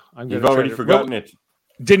You've already forgotten it.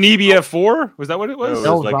 Denebia 4, was that what it was?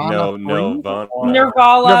 No, it was like Nervala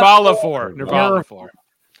 4. Nervala 4.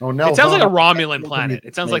 Oh no! It sounds like a Romulan planet.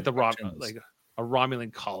 It sounds like like a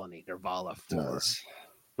Romulan colony. Nervala 4.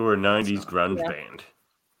 Who are 90s grunge band.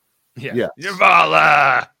 Yeah.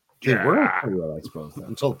 Nervala. They were pretty well exposed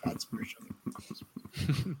until that's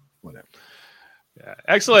whatever. Yeah,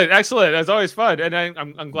 excellent. That's always fun, and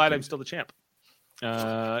I'm glad I'm still the champ.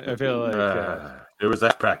 I feel like there was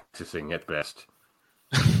that practicing at best.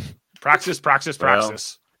 Practice. Well,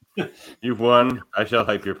 you've won. I shall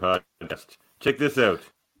hype your podcast. Check this out.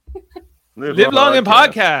 Live long and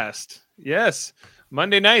podcast. Yes.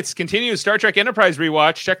 Monday nights continue Star Trek Enterprise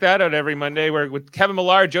rewatch. Check that out every Monday. We're with Kevin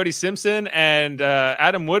Millard, Jody Simpson, and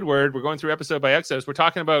Adam Woodward. We're going through episode by episode. We're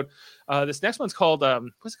talking about this next one's called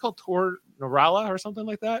what's it called? Tor Norala or something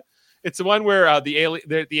like that. It's the one where the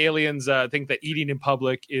aliens think that eating in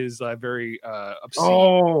public is very obscene.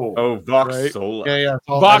 Oh, Vox right? Sola. Yeah.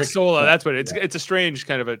 Vox Sola. That's what it's a strange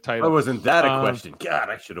kind of a title. Why wasn't that a question? God,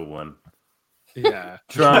 I should have won. Yeah.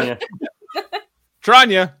 Tranya.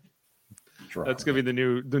 That's gonna be the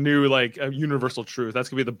new like universal truth. That's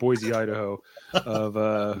gonna be the Boise, Idaho of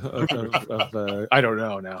I don't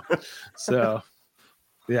know now. So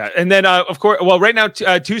yeah, and then of course, well, right now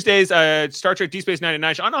Tuesdays, Star Trek Deep Space Nine and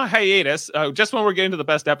Nine on a hiatus. Just when we're getting to the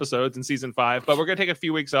best episodes in season 5, but we're gonna take a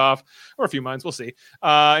few weeks off or a few months, we'll see,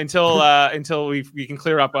 until we can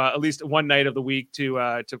clear up at least one night of the week to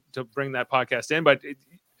bring that podcast in. But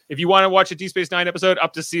if you want to watch a Deep Space Nine episode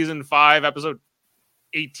up to season 5, episode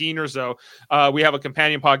 18 or so, we have a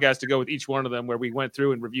companion podcast to go with each one of them where we went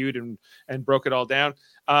through and reviewed and broke it all down.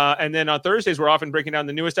 And then on Thursdays, we're often breaking down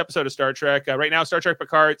the newest episode of Star Trek. Right now, Star Trek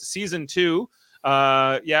Picard season 2.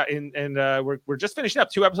 We're just finishing up.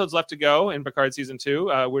 2 episodes left to go in Picard season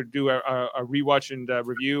 2. We'll do a rewatch and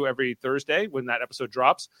review every Thursday when that episode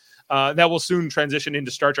drops. That will soon transition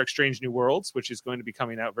into Star Trek Strange New Worlds, which is going to be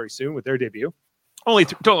coming out very soon with their debut.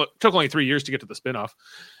 Took only 3 years to get to the spinoff,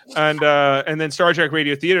 and then Star Trek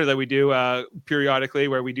Radio Theater that we do periodically,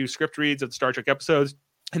 where we do script reads of the Star Trek episodes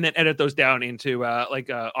and then edit those down into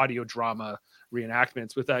audio drama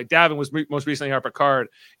reenactments. With Davin was most recently our Picard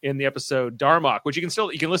in the episode Darmok, which you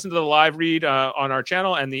can listen to the live read on our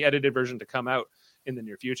channel and the edited version to come out in the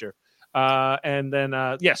near future. And then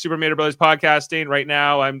Super Mater Brothers podcasting right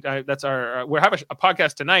now. We're having a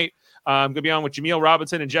podcast tonight. I'm gonna be on with Jameel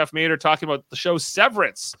Robinson and Jeff Mater talking about the show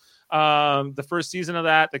Severance, the first season of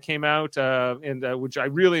that came out, and which I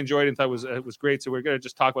really enjoyed and thought was great. So we're gonna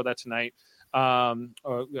just talk about that tonight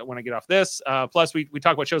when I get off this. Plus we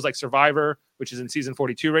talk about shows like Survivor, which is in season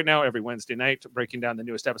 42 right now, every Wednesday night, breaking down the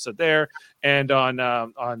newest episode there, and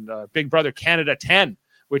on Big Brother Canada 10,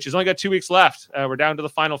 which has only got 2 weeks left. We're down to the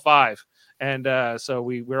final 5. And so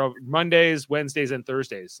we're over Mondays, Wednesdays, and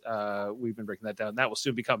Thursdays. We've been breaking that down. That will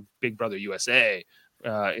soon become Big Brother USA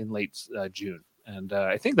in late June. And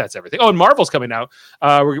I think that's everything. Oh, and Marvel's coming out.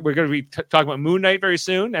 We're going to be talking about Moon Knight very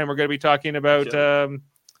soon. And we're going to be talking about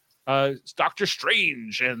Doctor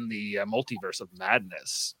Strange and the Multiverse of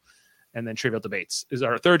Madness. And then Trivial Debates is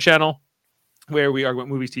our third channel, where we are with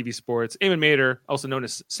movies, TV, sports. Eamon Mater, also known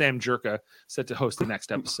as Sam Jerka, set to host the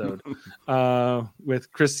next episode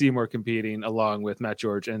with Chris Seymour competing along with Matt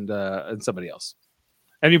George and somebody else.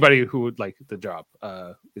 Anybody who would like the job,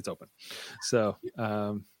 it's open. So,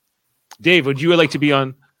 Dave, would you like to be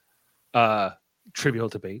on Trivial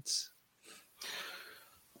Debates?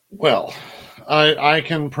 Well, I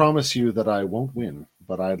can promise you that I won't win,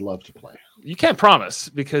 but I'd love to play. You can't promise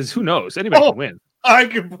because who knows? Anybody can win. I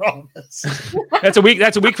can promise. That's a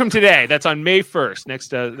week from today. That's on May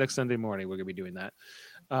 1st. Next Sunday morning, we're gonna be doing that.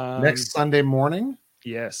 Next Sunday morning?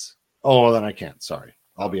 Yes. Oh, then I can't. Sorry,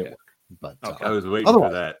 I'll be at work. But I was waiting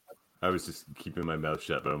for that. I was just keeping my mouth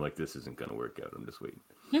shut, but I'm like, this isn't gonna work out. I'm just waiting.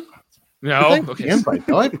 No. Okay. Invite,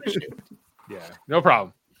 I appreciate it. Yeah, no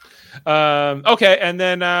problem. Okay, and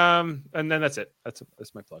then that's it.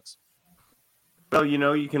 That's my plugs. Well,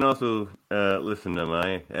 you can also listen to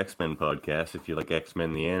my X-Men podcast if you like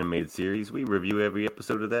X-Men the animated series. We review every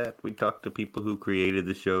episode of that. We talk to people who created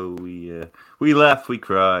the show. We laugh, we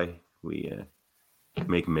cry, we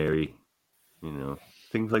make merry,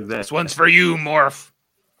 things like that. This one's for you, Morph.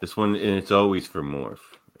 This one, and it's always for Morph.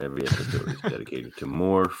 Every episode is dedicated to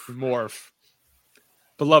Morph. Morph.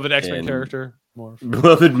 Beloved X-Men character, Morph.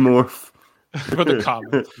 Beloved Morph. For the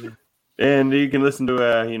comments. And you can listen to,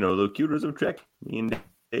 the Cuters of Trek, me and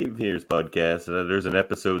Dave here's podcast. There's an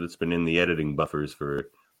episode that's been in the editing buffers for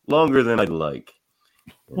longer than I'd like.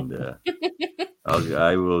 And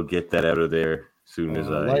I will get that out of there as soon as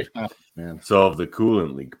I solve the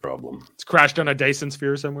coolant leak problem. It's crashed on a Dyson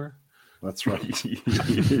sphere somewhere. That's right.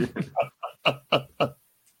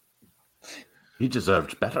 He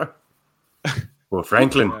deserved better. Or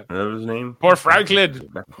Franklin, that was his name. Poor Franklin.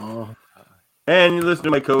 And you listen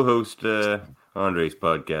to my co-host Andre's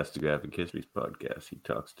podcast, the Graphic Histories podcast. He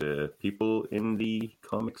talks to people in the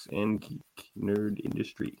comics and geek nerd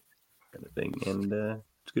industry kind of thing. And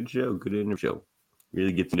it's a good show, good interview show.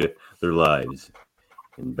 Really gets into their lives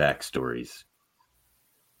and backstories.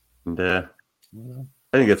 And I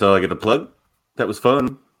think that's all I got to plug. That was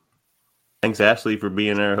fun. Thanks, Ashley, for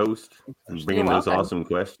being our host and bringing those awesome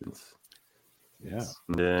questions. Yeah.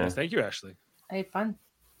 And, yes, thank you, Ashley. I had fun.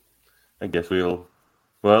 I guess we'll...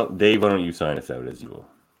 Well, Dave, why don't you sign us out as usual?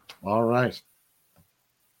 All right.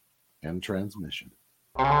 End transmission.